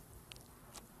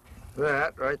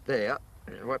 That right there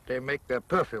is what they make their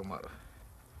perfume out of.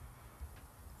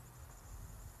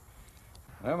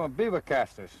 Them are beaver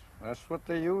casters. That's what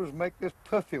they use to make this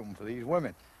perfume for these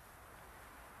women.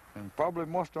 And probably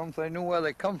most of them, if they knew where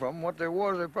they come from, what they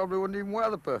was, they probably wouldn't even wear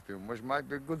the perfume, which might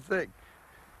be a good thing.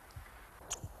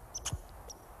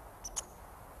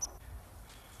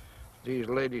 These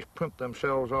ladies primp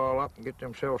themselves all up and get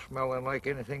themselves smelling like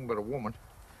anything but a woman.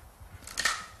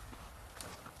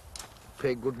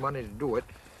 Pay good money to do it.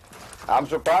 I'm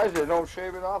surprised they don't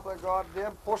shave it off their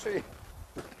goddamn pussy.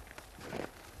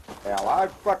 Hell,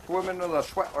 I've fucked women and the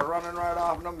sweat was running right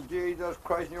off them. Jesus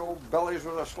Christ, and your old bellies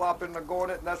with a slop in the go in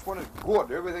it, and that's when it's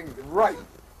good. Everything's right.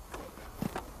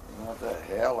 What the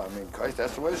hell? I mean, Christ,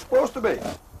 that's the way it's supposed to be.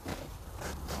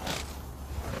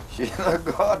 Sheila,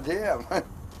 goddamn.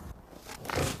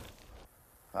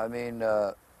 I mean,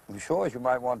 sure, you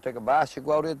might want to take a bath. You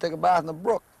go out here and take a bath in the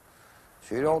brook.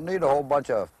 So you don't need a whole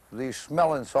bunch of these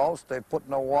smelling salts they put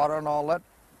in the water and all that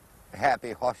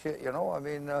happy hush shit, you know. I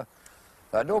mean,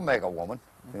 that don't make a woman.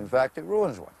 In fact, it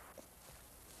ruins one.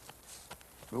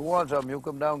 If you want something, you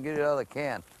come down and get it out of the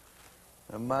can.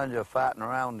 And mind you farting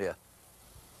around here.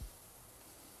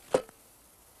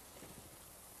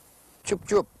 Chup,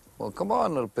 chup. Well, come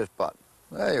on, little piss pot.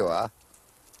 There you are.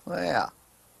 There.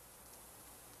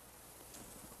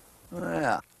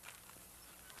 There.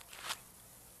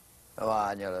 Come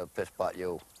on, you little piss pot,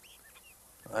 you.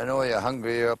 I know you're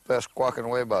hungry. You're up there squawking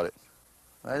away about it.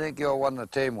 I think you're one of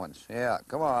the tame ones. Yeah,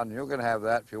 come on. You can have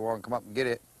that if you want to come up and get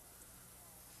it.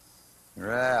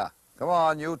 Yeah. Come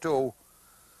on, you too.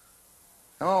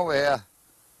 Come over here.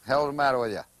 Hell's the matter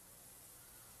with you?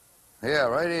 Here,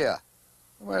 right here.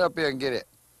 Come right up here and get it.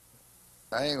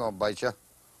 I ain't gonna bite you.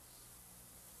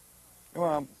 Come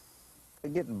on.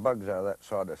 They're getting bugs out of that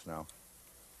sawdust now.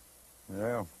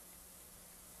 Yeah.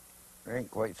 They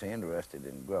ain't quite so interested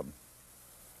in grub.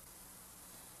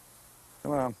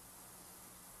 Come on.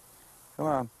 Come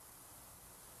on.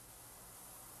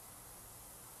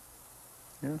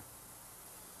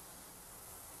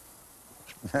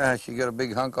 Yeah. She got a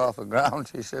big hunk off the ground.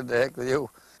 She said, "The heck with you."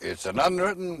 It's an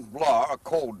unwritten law, a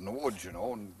code in the woods, you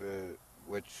know, and,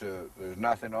 which there's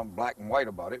nothing on black and white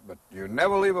about it, but you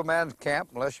never leave a man's camp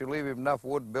unless you leave him enough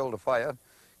wood to build a fire,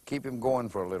 keep him going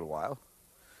for a little while.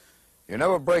 You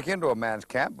never break into a man's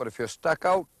camp, but if you're stuck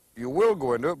out you will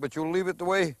go into it, but you'll leave it the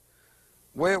way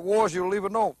it was. You'll leave a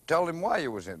note telling him why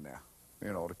you was in there,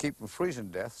 you know, to keep from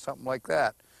freezing to death, something like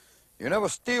that. You never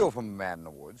steal from a man in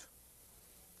the woods.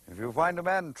 If you find a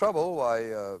man in trouble,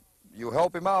 why, you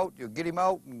help him out, you get him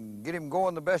out and get him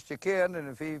going the best you can, and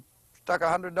if he stuck a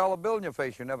 $100 bill in your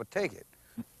face, you never take it.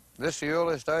 This is the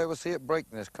earliest I ever see it break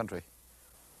in this country.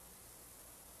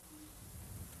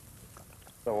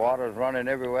 The water's running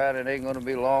everywhere, and it ain't going to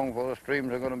be long before the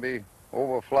streams are going to be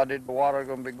over-flooded. The water's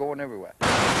going to be going everywhere.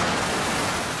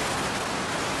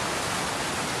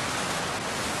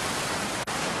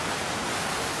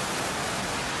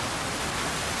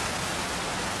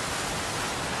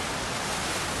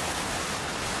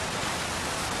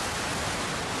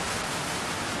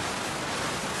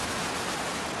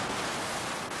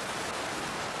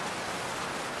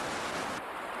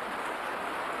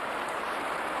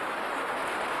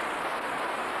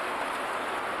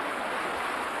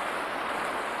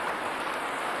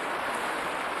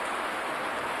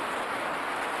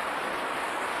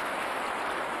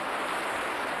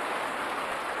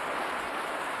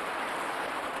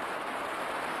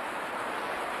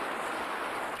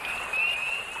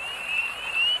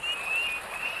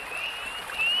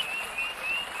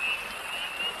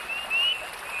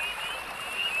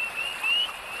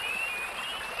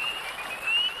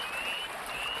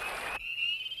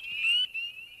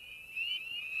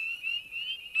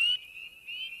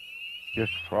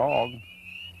 Just frog.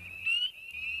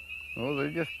 Oh,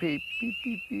 they just peep, peep,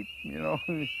 peep, peep, you know.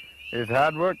 It's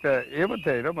hard work to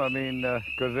imitate them. I mean,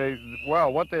 because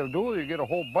what they'll do is you get a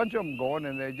whole bunch of them going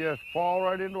and they just fall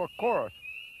right into a chorus.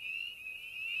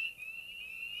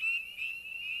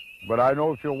 But I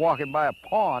know if you're walking by a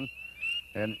pond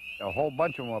and a whole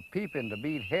bunch of them are peeping to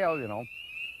beat hell, you know,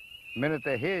 the minute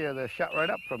they hear you, they'll shut right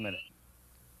up for a minute.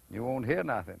 You won't hear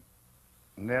nothing.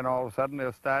 And then all of a sudden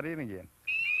they'll start in again.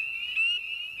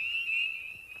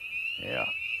 Yeah,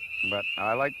 but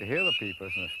I like to hear the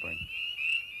peepers in the spring.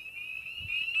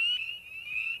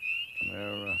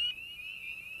 They're,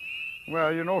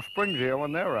 well, you know spring's here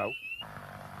when they're out.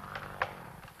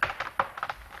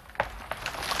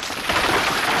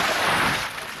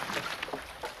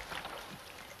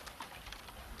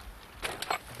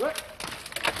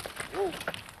 Whoa!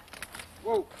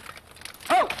 Whoa!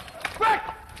 Oh!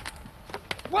 Back!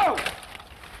 Whoa!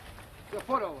 Your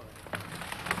foot over there.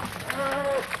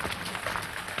 Oh!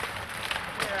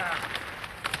 Yeah.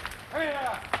 Come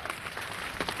here!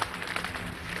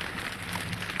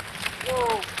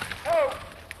 Whoa! Oh!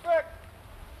 Back!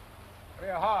 Come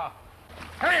here, Ha!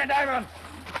 Come here, Diamond!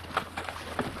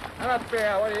 Come up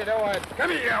here, what are you doing?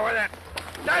 Come here with it!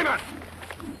 Diamond!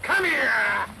 Come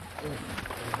here!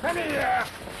 Come here!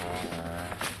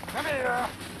 Come here!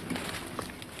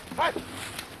 Hey!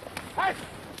 Hey!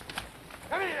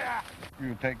 Come here!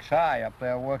 You take Si up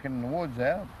there working in the woods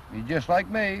there. He's just like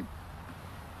me.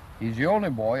 He's the only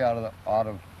boy out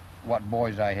of what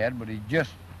boys I had, but he's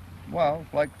just, well,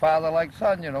 like father, like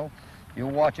son, you know. You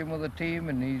watch him with a team,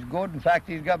 and he's good. In fact,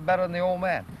 he's got better than the old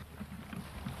man.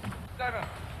 Diamond!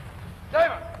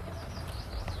 Diamond!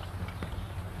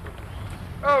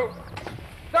 Oh!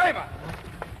 Diamond!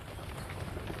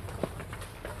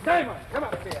 Diamond, come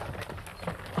up here.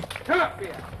 Come up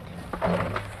here.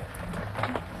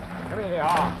 Come in here,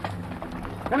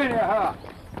 Ha. Come in here, Ha.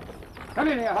 Come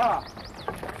in here, Ha.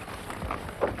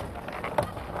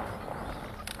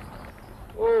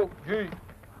 Oh, gee.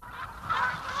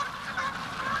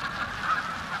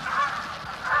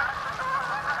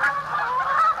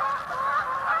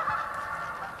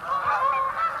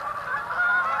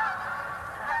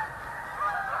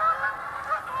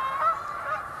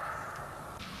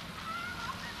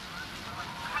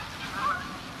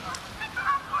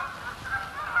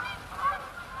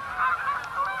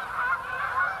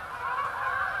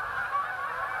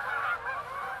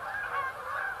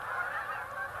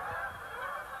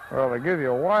 Well, they give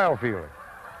you a wild feeling.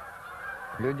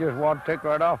 You just want to take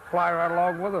right off, fly right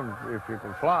along with them if you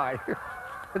can fly.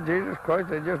 Jesus Christ,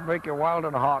 they just make you wild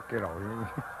and hawk, you know.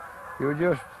 You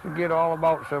just forget all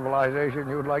about civilization.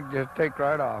 You'd like to just take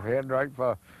right off, head right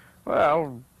for,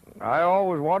 well, I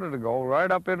always wanted to go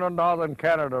right up into northern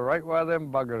Canada, right where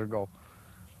them buggers go.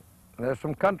 There's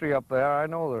some country up there, I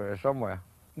know there is somewhere.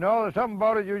 No, there's something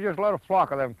about it, you just let a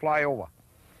flock of them fly over.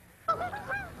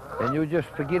 And you just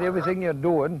forget everything you're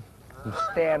doing and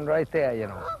stand right there, you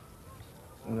know.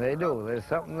 And they do. There's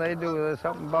something they do. There's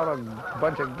something about a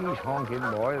bunch of geese honking,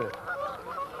 boy,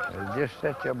 that just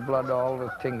sets your blood all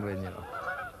to tingling, you know.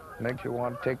 Makes you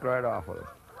want to take right off with it.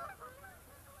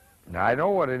 Now, I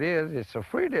know what it is. It's a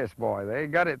free dish, boy. They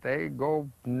got it. They go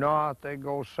north. They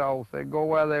go south. They go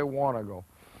where they want to go,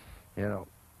 you know.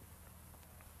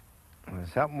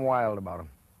 There's something wild about them.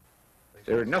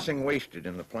 There is nothing wasted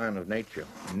in the plan of nature.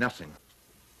 Nothing.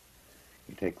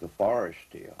 You take the forest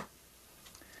here.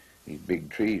 These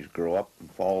big trees grow up and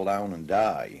fall down and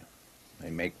die. They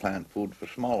make plant food for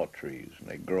smaller trees, and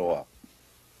they grow up.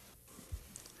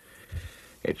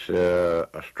 It's a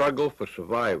struggle for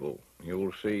survival.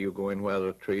 You'll see, you go in where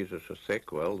the trees are so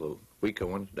thick, well, the weaker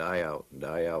ones die out and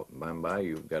die out. And by and by,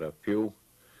 you've got a few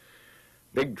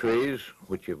big trees,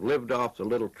 which have lived off the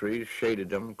little trees, shaded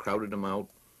them, crowded them out.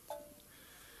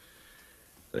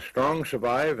 The strong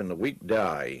survive and the weak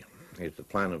die, is the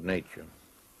plan of nature.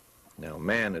 Now,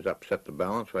 man has upset the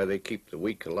balance by they keep the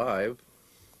weak alive,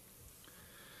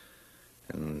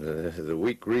 and the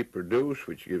weak reproduce,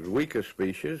 which gives weaker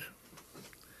species.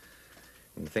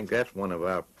 And I think that's one of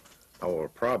our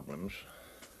problems.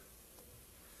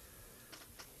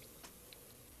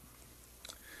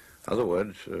 In other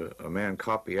words, a man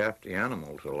copy after the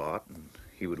animals a lot, and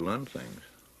he would learn things.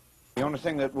 The only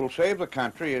thing that will save the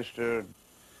country is to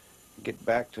get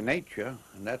back to nature,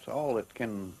 and that's all that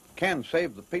can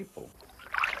save the people.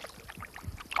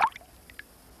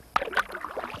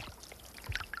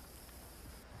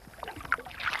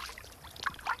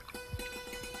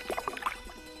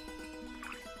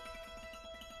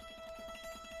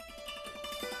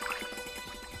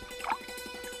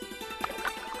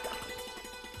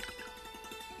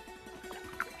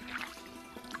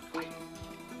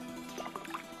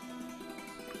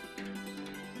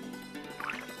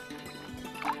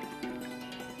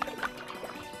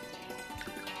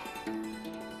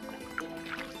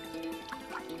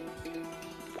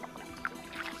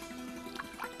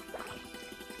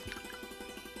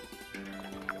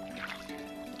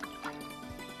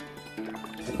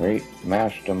 The great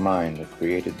mastermind that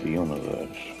created the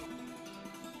universe.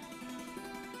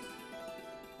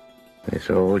 This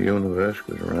whole universe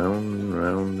goes round and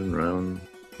round and round,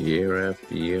 year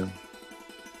after year.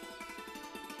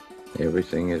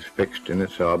 Everything is fixed in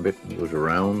its orbit and goes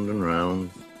round and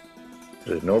round.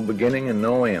 There's no beginning and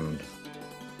no end.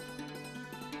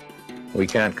 We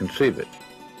can't conceive it,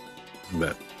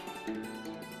 but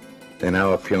then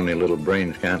our puny little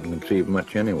brains can't conceive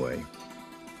much anyway.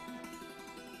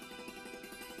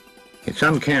 It's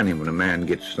uncanny when a man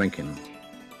gets thinking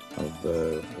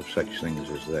of such things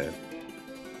as that.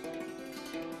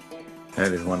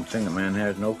 That is one thing a man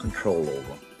has no control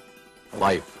over.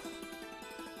 Life.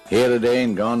 Here today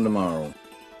and gone tomorrow.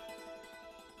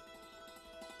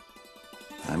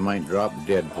 I might drop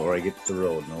dead before I get to the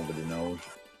road, nobody knows.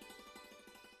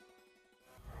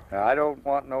 I don't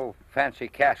want no fancy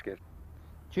casket.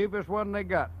 Cheapest one they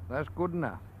got, that's good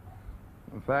enough.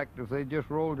 In fact, if they just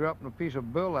rolled you up in a piece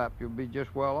of burlap, you'll be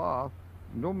just well off.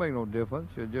 It don't make no difference.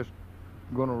 You're just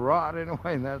going to rot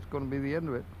anyway, and that's going to be the end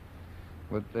of it.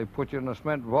 But they put you in a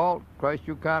cement vault. Christ,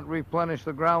 you can't replenish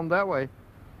the ground that way.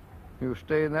 You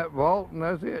stay in that vault, and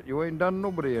that's it. You ain't done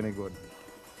nobody any good.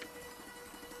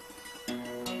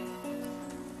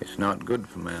 It's not good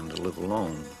for man to live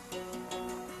alone.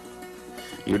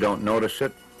 You don't notice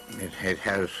it.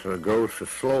 It goes so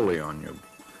slowly on you.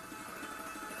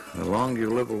 The longer you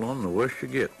live alone, the worse you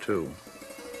get, too.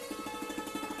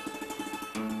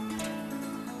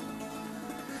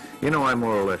 You know, I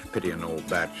more or less pity an old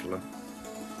bachelor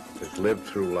that's lived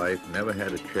through life, never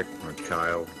had a chick or a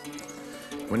child.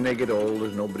 When they get old,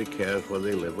 there's nobody cares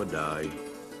whether they live or die.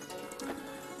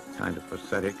 Kind of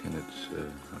pathetic, and it's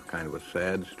a kind of a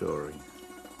sad story.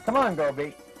 Come on,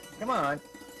 Gobi. Come on.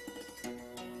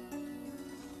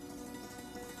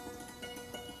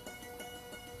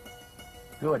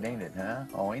 Good, ain't it, huh?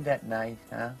 Oh, ain't that nice,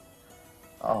 huh?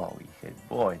 Oh, he said,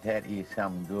 boy, that is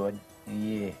something good.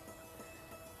 Yeah.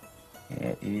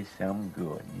 That is something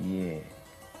good, yeah.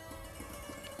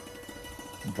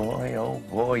 Boy, oh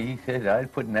boy, he said,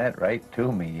 I'd putting that right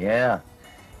to me, yeah.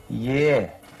 Yeah.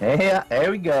 Yeah,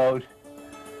 there he goes.